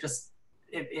bit kind of just,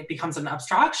 it becomes an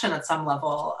abstraction at some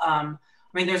level.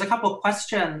 I mean, there's a couple of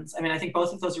questions. I mean, I think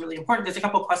both of those are really important. There's a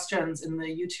couple of questions in the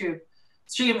YouTube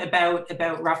stream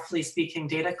about roughly speaking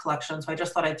data collection. So I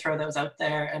just thought I'd throw those out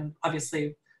there. And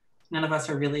obviously none of us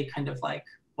are really kind of like,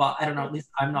 well, I don't know, at least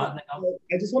I'm not.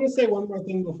 I just want to say one more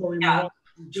thing before we move on.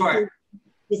 Sure.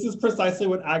 This is precisely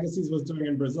what Agassiz was doing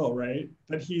in Brazil, right?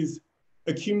 That he's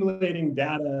accumulating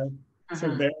data to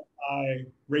verify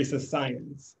racist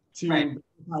science, to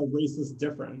verify racist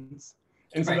difference.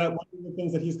 And so that one of the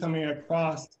things that he's coming up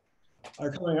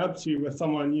to with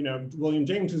someone, you know, William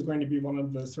James, who's going to be one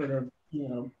of the sort of, you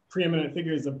know, preeminent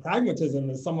figures of pragmatism,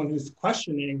 is someone who's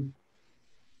questioning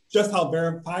just how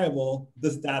verifiable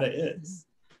this data is.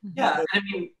 Yeah, I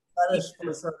mean,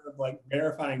 for sort of like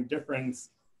verifying difference,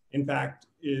 in fact,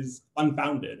 is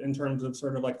unfounded in terms of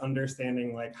sort of like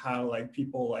understanding like how like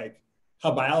people like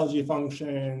how biology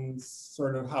functions,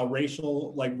 sort of how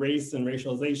racial, like race and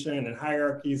racialization and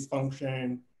hierarchies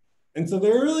function. And so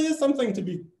there really is something to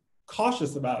be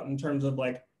cautious about in terms of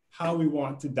like how we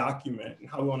want to document and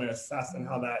how we want to assess and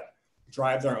how that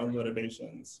drives our own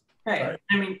motivations. Right. Sorry.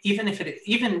 I mean,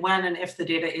 even when and if the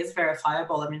data is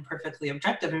verifiable, I mean, perfectly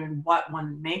objective, I mean, what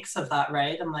one makes of that,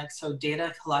 right? And like, so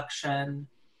data collection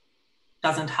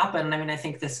doesn't happen. I mean, I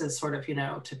think this is sort of, you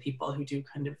know, to people who do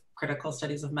kind of critical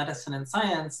studies of medicine and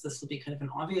science, this will be kind of an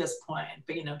obvious point,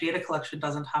 but, you know, data collection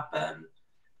doesn't happen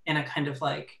in a kind of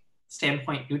like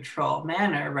standpoint neutral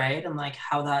manner, right? And like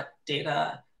how that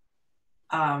data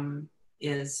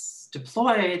is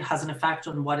deployed has an effect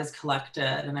on what is collected.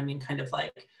 And I mean, kind of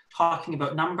like talking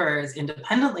about numbers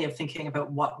independently of thinking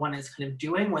about what one is kind of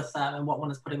doing with them and what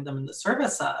one is putting them in the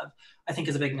service of, I think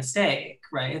is a big mistake,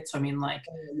 right? So I mean, like,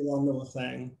 Yolonda was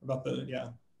saying about the, yeah.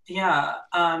 Yeah,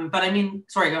 but I mean,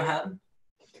 sorry, go ahead.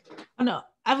 Oh, no,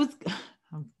 I'm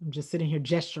just sitting here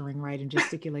gesturing, right, and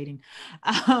gesticulating.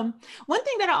 One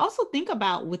thing that I also think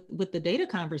about with the data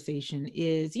conversation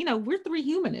is, you know, we're three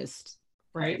humanists,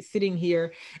 right, sitting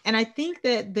here. And I think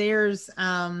that there's,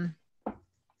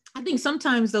 I think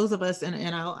sometimes those of us,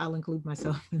 and I'll include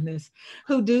myself in this,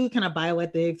 who do kind of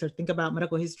bioethics or think about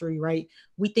medical history, right?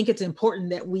 We think it's important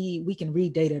that we can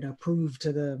read data to prove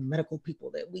to the medical people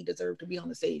that we deserve to be on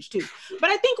the stage too. But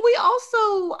I think we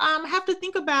also have to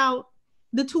think about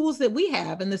the tools that we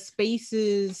have and the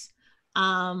spaces,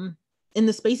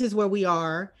 where we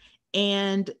are,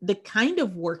 and the kind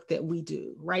of work that we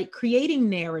do, right? Creating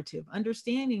narrative,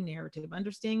 understanding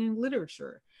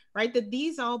literature, right? That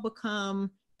these all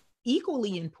become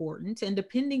equally important, and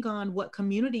depending on what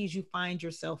communities you find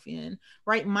yourself in,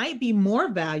 right, might be more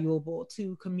valuable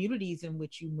to communities in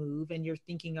which you move and you're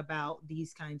thinking about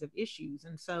these kinds of issues.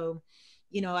 And so,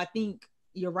 you know, I think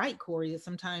you're right, Korey, that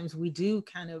sometimes we do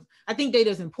kind of, I think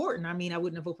data is important. I mean, I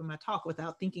wouldn't have opened my talk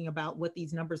without thinking about what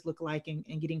these numbers look like and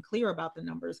getting clear about the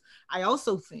numbers. I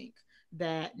also think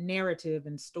that narrative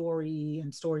and story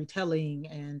and storytelling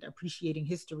and appreciating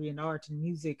history and art and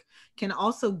music can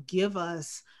also give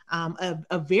us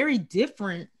a very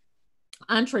different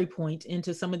entree point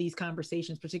into some of these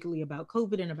conversations, particularly about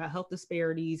COVID and about health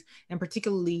disparities, and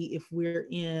particularly if we're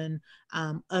in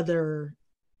other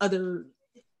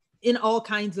in all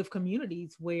kinds of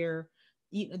communities where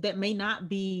that may not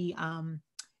be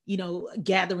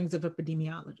gatherings of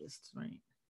epidemiologists, right?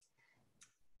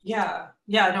 Yeah,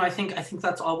 no, I think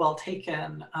that's all well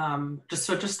taken.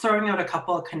 Just throwing out a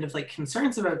couple of kind of like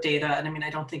concerns about data. And I mean,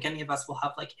 I don't think any of us will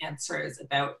have like answers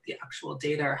about the actual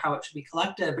data or how it should be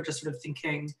collected, but just sort of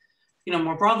thinking, you know,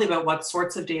 more broadly about what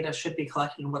sorts of data should be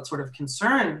collected and what sort of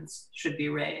concerns should be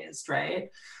raised, right?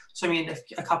 So I mean,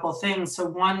 a couple of things. So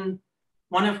one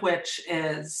of which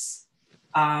is,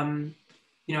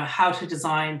 you know, how to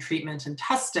design treatment and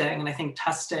testing. And I think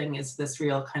testing is this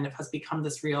real kind of, has become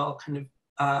this real kind of,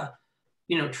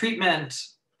 you know, treatment,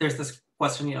 there's this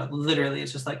question, you know, literally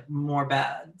it's just like more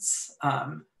beds,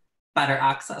 better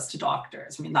access to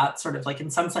doctors. I mean, that's sort of like, in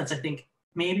some sense, I think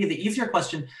maybe the easier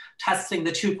question, testing,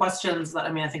 the two questions that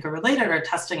I mean, I think are related are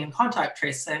testing and contact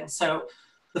tracing. So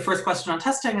the first question on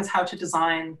testing is how to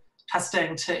design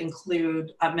testing to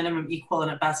include at minimum equal and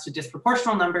at best a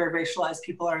disproportional number of racialized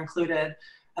people are included.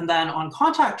 And then on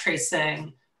contact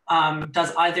tracing,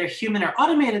 does either human or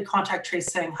automated contact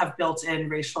tracing have built-in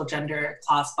racial, gender,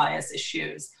 class bias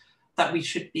issues that we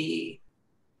should be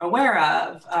aware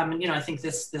of? And, you know, I think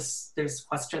there's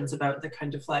questions about the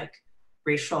kind of like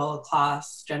racial,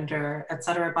 class, gender, et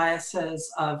cetera,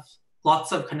 biases of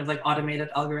lots of kind of like automated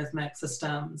algorithmic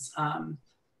systems.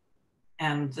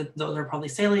 And those are probably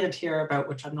salient here, about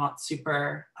which I'm not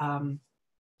super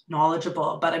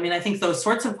knowledgeable. But I mean, I think those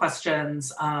sorts of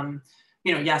questions,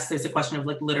 you know, yes, there's a question of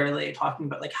like literally talking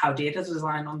about like how data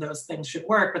design on those things should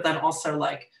work, but then also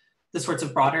like the sorts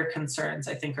of broader concerns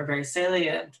I think are very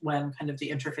salient when kind of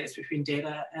the interface between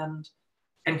data and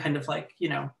kind of like, you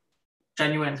know,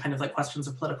 genuine kind of like questions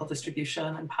of political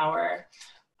distribution and power.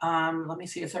 Let me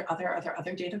see, are there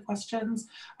other data questions?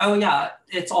 Oh yeah,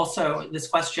 it's also this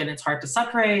question, it's hard to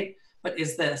separate, but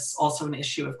is this also an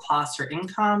issue of class or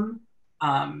income?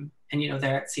 And you know,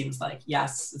 there it seems like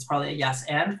yes, it's probably a yes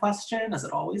and question, as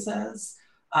it always is.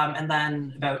 And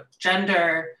then about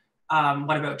gender,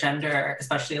 what about gender,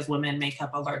 especially as women make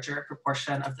up a larger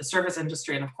proportion of the service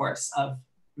industry and of course of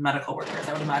medical workers,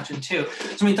 I would imagine too.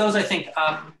 So I mean, those I think,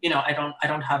 you know, I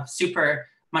don't have super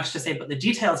much to say about the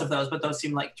details of those, but those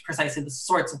seem like precisely the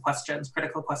sorts of questions,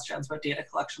 critical questions about data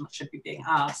collection that should be being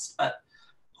asked, but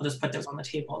I'll just put those on the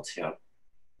table too.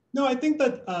 No, I think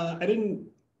that I didn't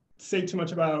say too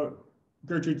much about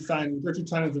Gertrude Stein. Gertrude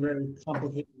Stein is a very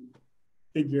complicated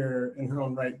figure in her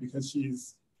own right, because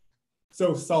she's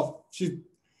she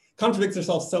contradicts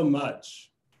herself so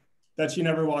much that she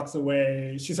never walks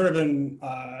away. She sort of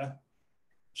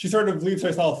leaves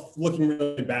herself looking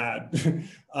really bad,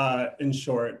 in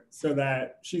short, so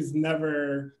that she's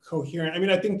never coherent. I mean,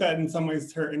 I think that in some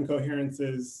ways her incoherence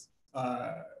is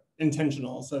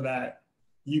intentional, so that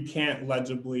you can't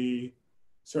legibly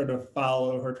sort of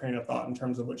follow her train of thought in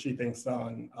terms of what she thinks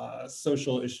on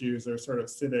social issues or sort of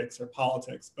civics or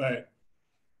politics. But,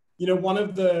 you know, one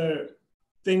of the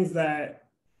things that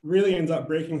really ends up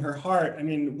breaking her heart, I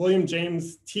mean, William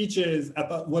James teaches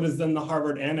at what is then the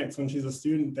Harvard Annex when she's a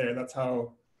student there. That's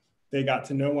how they got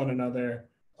to know one another.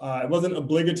 It wasn't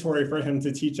obligatory for him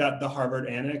to teach at the Harvard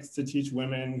Annex, to teach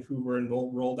women who were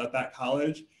enrolled at that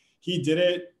college. He did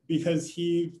it because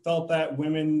he felt that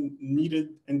women needed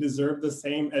and deserved the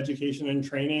same education and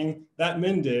training that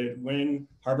men did when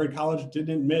Harvard College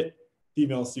didn't admit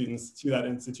female students to that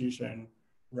institution,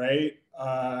 right?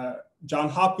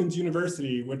 Johns Hopkins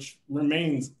University, which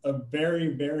remains a very,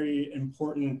 very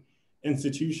important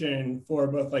institution for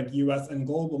both like US and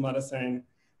global medicine,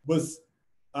 was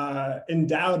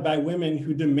endowed by women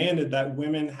who demanded that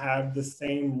women have the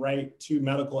same right to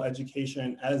medical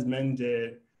education as men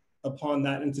did upon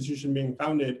that institution being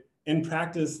founded. In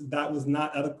practice, that was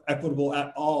not equitable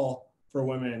at all for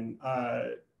women.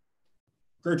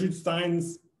 Gertrude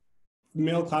Stein's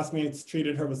male classmates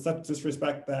treated her with such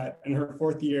disrespect that in her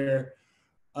 4th year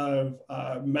of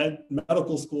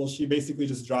medical school, she basically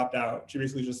just dropped out. She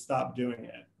basically just stopped doing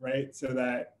it, right? So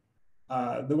that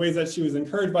the ways that she was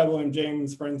encouraged by William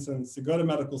James, for instance, to go to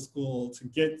medical school,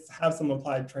 to have some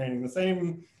applied training, the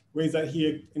same ways that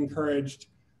he encouraged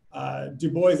Du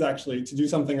Bois actually to do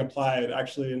something applied,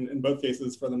 actually in both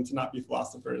cases for them to not be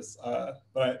philosophers,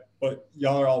 but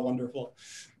y'all are all wonderful.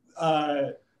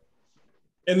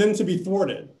 And then to be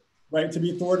thwarted, right? To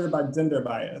be thwarted by gender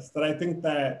bias. That I think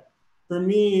that for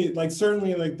me, like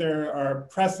certainly like there are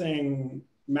pressing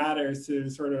matters to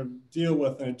sort of deal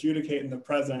with and adjudicate in the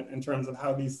present in terms of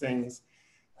how these things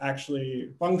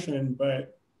actually function.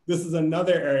 But this is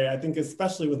another area, I think,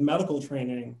 especially with medical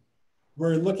training,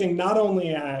 we're looking not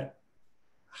only at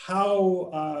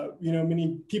how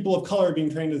many people of color are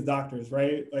being trained as doctors,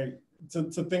 right? Like to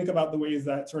think about the ways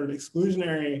that sort of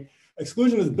exclusion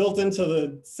is built into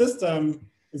the system,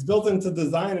 is built into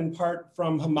design in part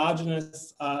from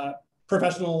homogenous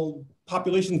professional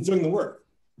populations doing the work,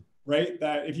 right?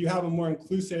 That if you have a more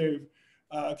inclusive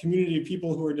community of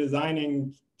people who are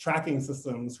designing tracking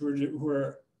systems, who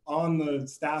are on the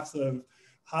staffs of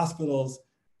hospitals,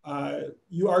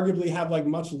 you arguably have like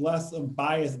much less of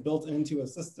bias built into a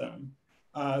system.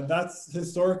 That's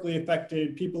historically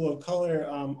affected people of color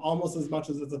almost as much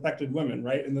as it's affected women,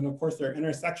 right? And then of course there are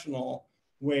intersectional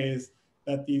ways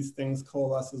that these things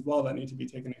coalesce as well that need to be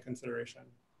taken into consideration.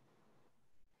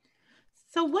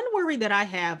 So one worry that I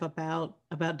have about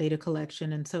data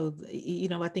collection, and so, you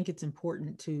know, I think it's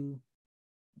important to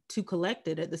collect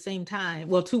it at the same time.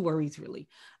 Well, 2 worries really,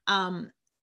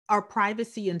 are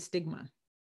privacy and stigma.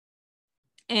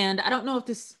 And I don't know if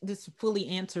this fully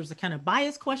answers the kind of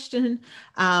bias question,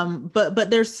 but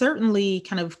there's certainly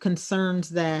kind of concerns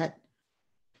that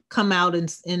come out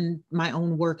in my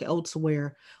own work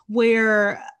elsewhere,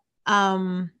 where,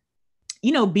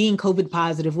 you know, being COVID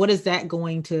positive, what is that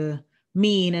going to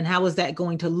mean, and how is that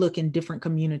going to look in different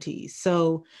communities?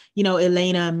 So, you know,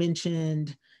 Elena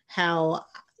mentioned how,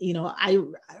 you know,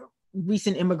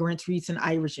 recent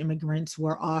Irish immigrants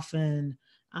were often,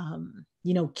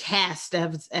 you know, cast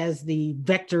as the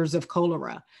vectors of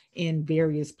cholera in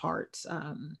various parts,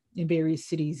 in various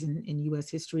cities in US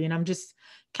history. And I'm just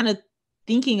kind of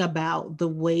thinking about the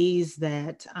ways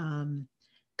that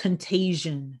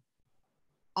contagion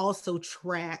also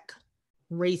track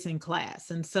race and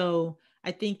class. And so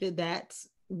I think that that's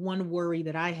one worry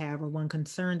that I have, or one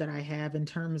concern that I have in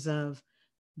terms of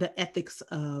the ethics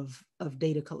of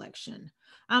data collection.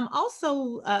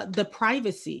 Also the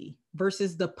privacy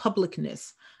versus the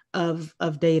publicness of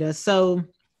data. So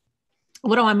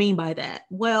what do I mean by that?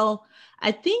 Well,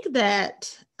 I think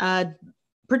that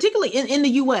particularly in the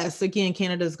US, again,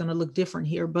 Canada is going to look different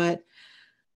here, but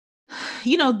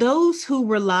you know, those who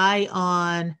rely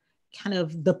on kind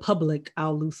of the public,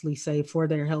 I'll loosely say, for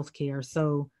their healthcare.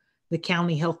 So the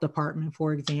county health department,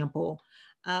 for example,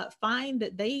 find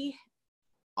that they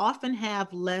often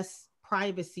have less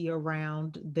privacy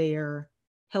around their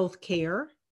healthcare,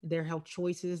 their health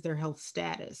choices, their health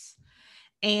status.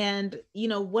 And, you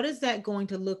know, what is that going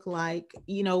to look like?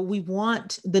 You know, we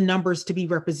want the numbers to be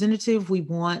representative. We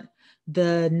want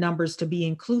the numbers to be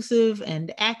inclusive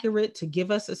and accurate, to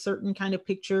give us a certain kind of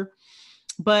picture.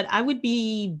 But I would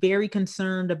be very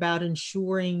concerned about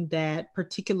ensuring that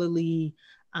particularly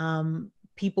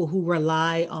people who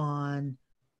rely on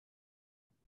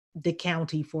the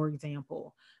county, for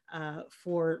example,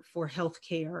 for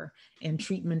healthcare and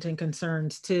treatment and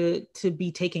concerns to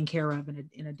be taken care of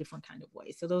in a different kind of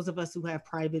way. So those of us who have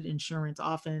private insurance,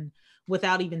 often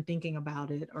without even thinking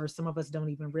about it, or some of us don't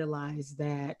even realize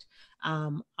that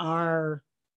our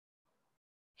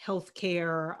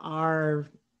healthcare,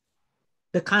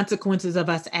 the consequences of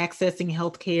us accessing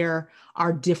healthcare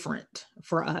are different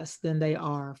for us than they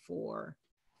are for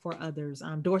others.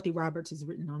 Dorothy Roberts has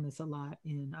written on this a lot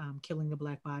in Killing the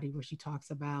Black Body, where she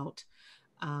talks about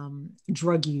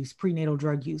drug use, prenatal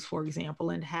drug use, for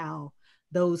example, and how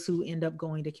those who end up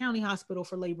going to county hospital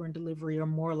for labor and delivery are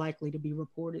more likely to be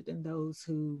reported than those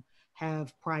who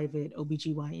have private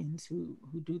OBGYNs who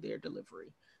do their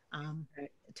delivery.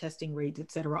 Testing rates,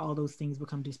 et cetera, all those things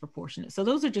become disproportionate. So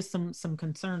those are just some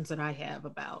concerns that I have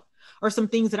about, or some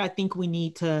things that I think we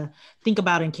need to think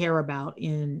about and care about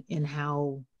in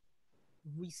how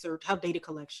research, how data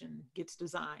collection gets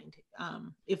designed,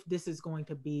 if this is going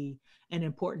to be an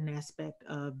important aspect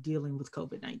of dealing with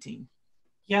COVID-19.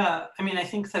 Yeah, I mean, I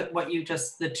think that what you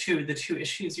just, the two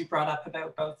issues you brought up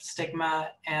about both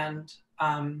stigma and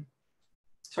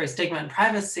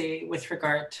privacy with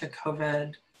regard to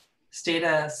COVID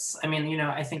status. I mean,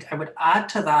 I think I would add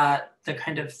to that the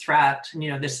kind of threat,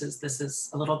 and this is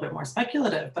a little bit more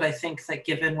speculative, but I think that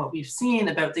given what we've seen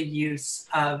about the use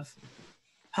of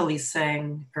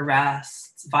policing,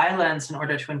 arrests, violence in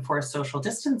order to enforce social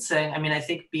distancing, I mean, I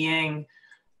think being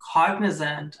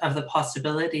cognizant of the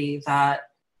possibility that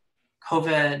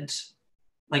COVID,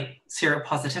 like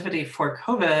seropositivity for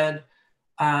COVID,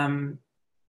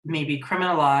 may be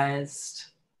criminalized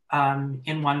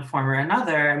in one form or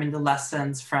another. I mean, the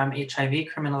lessons from HIV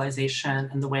criminalization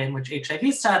and the way in which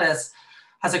HIV status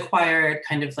has acquired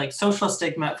kind of like social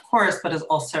stigma, of course, but has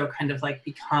also kind of like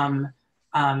become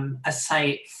a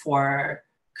site for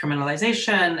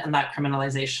criminalization, and that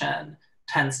criminalization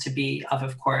tends to be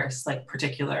of course, like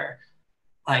particular,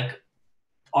 like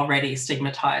already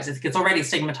stigmatized. It's already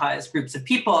stigmatized groups of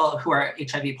people who are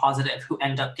HIV positive who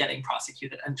end up getting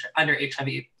prosecuted under HIV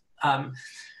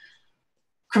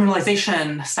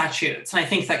criminalization statutes. And I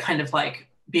think that kind of like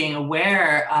being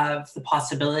aware of the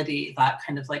possibility that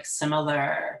kind of like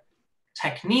similar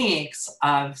techniques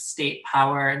of state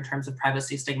power in terms of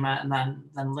privacy, stigma, and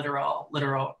then literal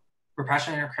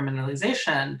repression or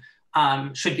criminalization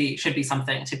should be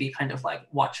something to be kind of like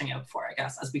watching out for, I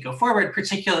guess, as we go forward,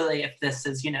 particularly if this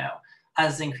is,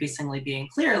 as increasingly being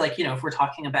clear, like, if we're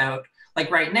talking about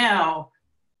like right now,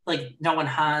 like no one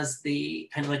has the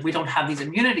kind of like, we don't have these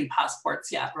immunity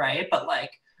passports yet, right? But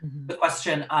like the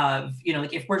question of,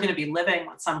 like if we're going to be living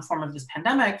with some form of this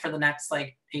pandemic for the next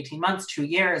like 18 months, 2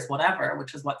 years, whatever,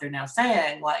 which is what they're now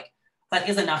saying, like that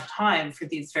is enough time for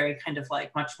these very kind of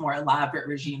like much more elaborate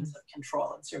regimes of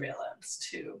control and surveillance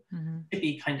to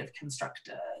be kind of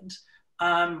constructed.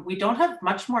 We don't have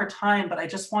much more time, but I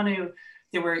just want to,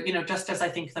 there were, just as I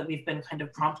think that we've been kind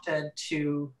of prompted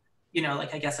to,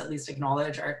 like I guess at least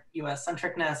acknowledge our US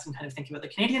centricness and kind of thinking about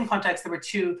the Canadian context, there were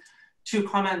two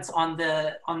comments on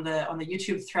the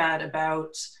YouTube thread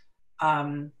about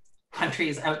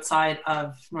countries outside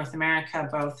of North America,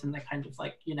 both in the kind of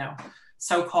like,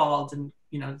 so-called and,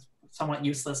 somewhat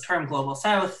useless term global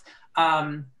South,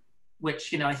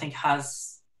 which, I think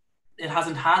it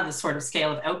hasn't had this sort of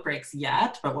scale of outbreaks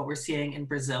yet, but what we're seeing in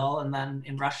Brazil and then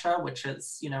in Russia, which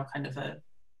is, kind of the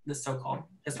so-called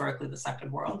historically the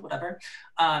second world, whatever.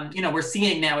 We're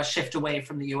seeing now a shift away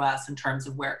from the US in terms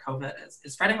of where COVID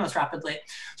is spreading most rapidly.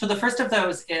 So the first of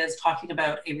those is talking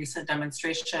about a recent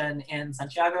demonstration in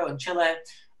Santiago in Chile.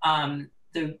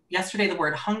 Yesterday, the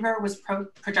word hunger was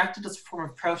projected as a form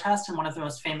of protest in one of the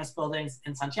most famous buildings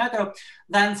in Santiago.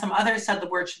 Then some others said the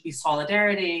word should be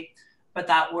solidarity, but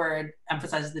that word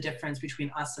emphasizes the difference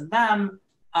between us and them.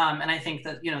 And I think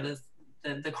that,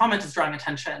 the comment is drawing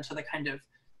attention to the kind of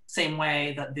same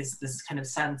way that this kind of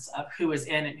sense of who is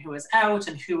in and who is out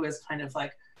and who is kind of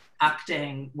like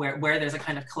acting where there's a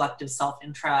kind of collective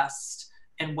self-interest,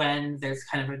 and when there's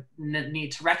kind of a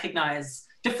need to recognize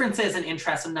differences and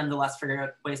interests and nonetheless figure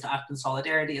out ways to act in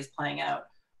solidarity is playing out,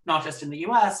 not just in the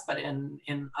US, but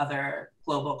in other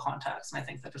global contexts. And I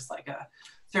think that just like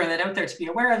throwing that out there to be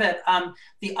aware of it.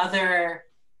 The other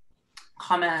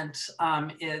comment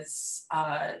is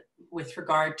with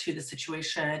regard to the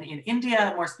situation in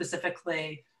India, more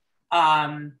specifically,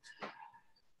 I'm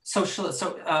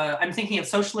thinking of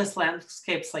socialist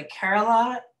landscapes like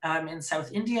Kerala in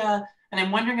South India, and I'm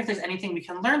wondering if there's anything we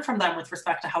can learn from them with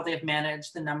respect to how they've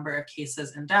managed the number of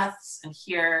cases and deaths. And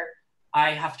here,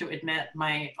 I have to admit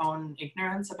my own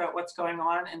ignorance about what's going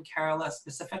on in Kerala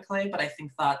specifically, but I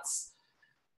think that's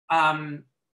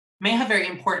may have very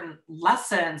important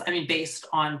lessons, I mean, based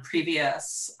on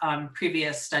previous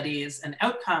studies and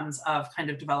outcomes of kind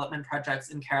of development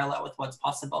projects in Kerala with what's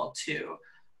possible to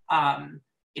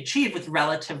achieve with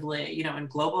relatively, you know, in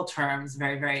global terms,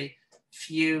 very, very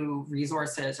few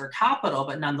resources or capital,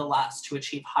 but nonetheless to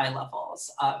achieve high levels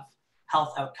of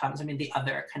health outcomes. I mean, the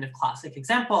other kind of classic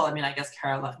example, I mean, I guess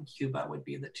Kerala and Cuba would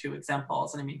be the two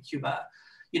examples. And I mean, Cuba,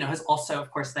 you know, has also, of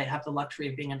course, they have the luxury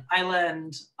of being an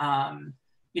island.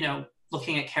 You know,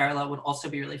 looking at Kerala would also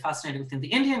be really fascinating within the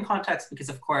Indian context, because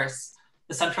of course,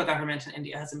 the central government in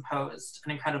India has imposed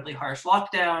an incredibly harsh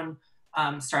lockdown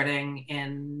starting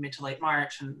in mid to late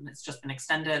March, and it's just been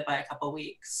extended by a couple of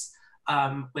weeks,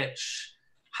 which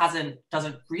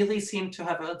doesn't really seem to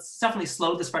have, it's definitely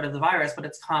slowed the spread of the virus, but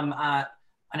it's come at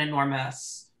an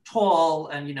enormous toll.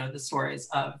 And, you know, the stories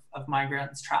of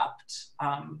migrants trapped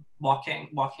walking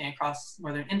across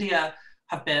northern India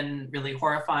have been really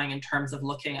horrifying in terms of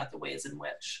looking at the ways in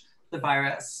which the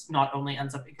virus not only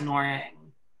ends up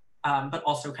ignoring, but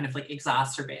also kind of like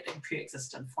exacerbating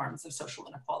pre-existent forms of social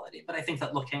inequality. But I think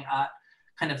that looking at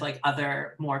kind of like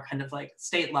other more kind of like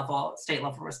state level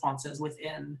responses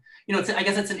within, you know, I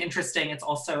guess it's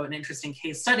also an interesting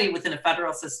case study within a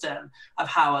federal system of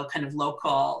how a kind of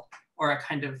local or a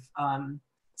kind of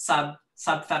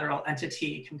sub-federal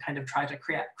entity can kind of try to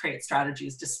create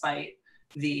strategies despite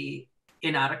the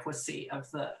inadequacy of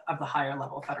the higher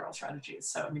level federal strategies.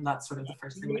 So I mean, that's sort of the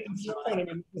first thing that comes to mind. I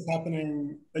mean,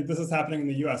 this is happening in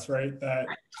the US, right? That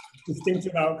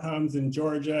distinctive outcomes in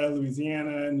Georgia,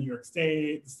 Louisiana, New York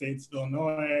State, the states of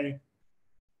Illinois,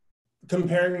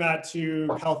 comparing that to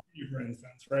California, for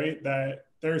instance, right? That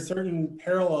there are certain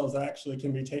parallels that actually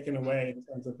can be taken away in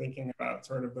terms of thinking about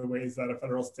sort of the ways that a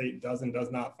federal state does and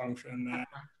does not function. That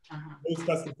those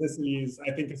specificities,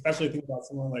 I think, especially thinking about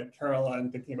someone like Kerala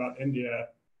and thinking about India,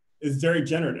 is very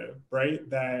generative, right?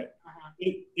 That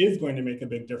it is going to make a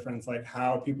big difference, like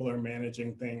how people are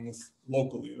managing things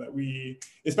locally. That we,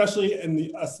 especially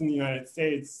us in the United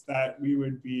States, that we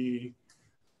would be,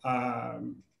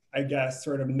 I guess,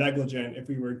 sort of negligent if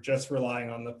we were just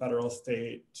relying on the federal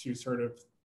state to sort of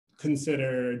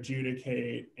consider,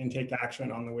 adjudicate, and take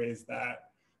action on the ways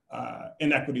that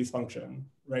inequities function,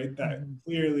 right? That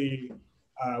clearly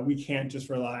we can't just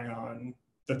rely on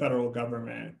the federal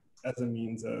government as a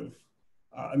means of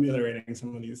ameliorating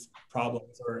some of these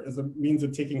problems, or as a means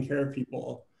of taking care of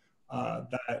people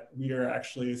that we are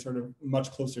actually sort of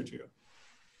much closer to.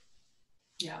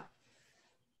 Yeah.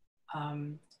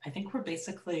 I think we're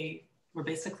basically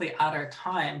at our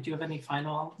time. Do you have any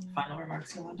final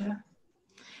remarks, Yolonda?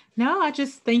 No, I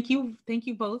just thank you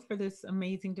both for this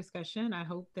amazing discussion. I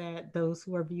hope that those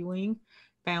who are viewing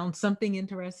found something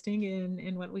interesting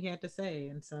in what we had to say.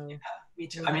 And so yeah, me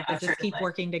too. We'll I mean, I just keep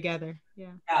working together.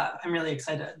 Yeah, I'm really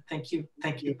excited. Thank you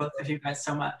both of you guys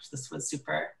so much. This was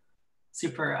super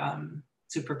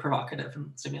provocative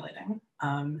and stimulating.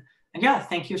 And yeah,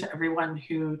 thank you to everyone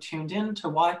who tuned in to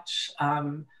watch.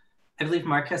 I believe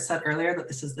Marcus said earlier that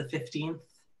this is the 15th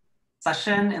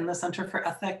session in the Center for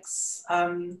Ethics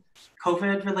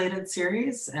COVID-related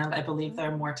series, and I believe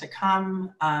there are more to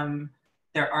come.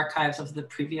 There are archives of the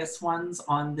previous ones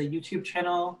on the YouTube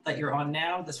channel that you're on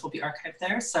now. This will be archived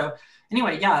there. So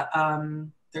anyway, yeah,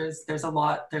 there's a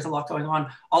lot going on.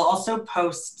 I'll also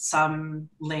post some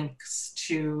links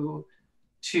to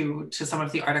some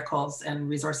of the articles and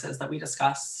resources that we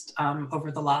discussed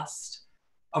over the last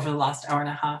hour and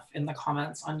a half in the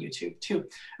comments on YouTube too.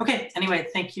 Okay, anyway,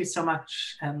 thank you so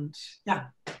much. And yeah,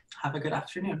 have a good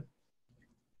afternoon.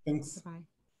 Thanks. Bye.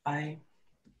 Bye.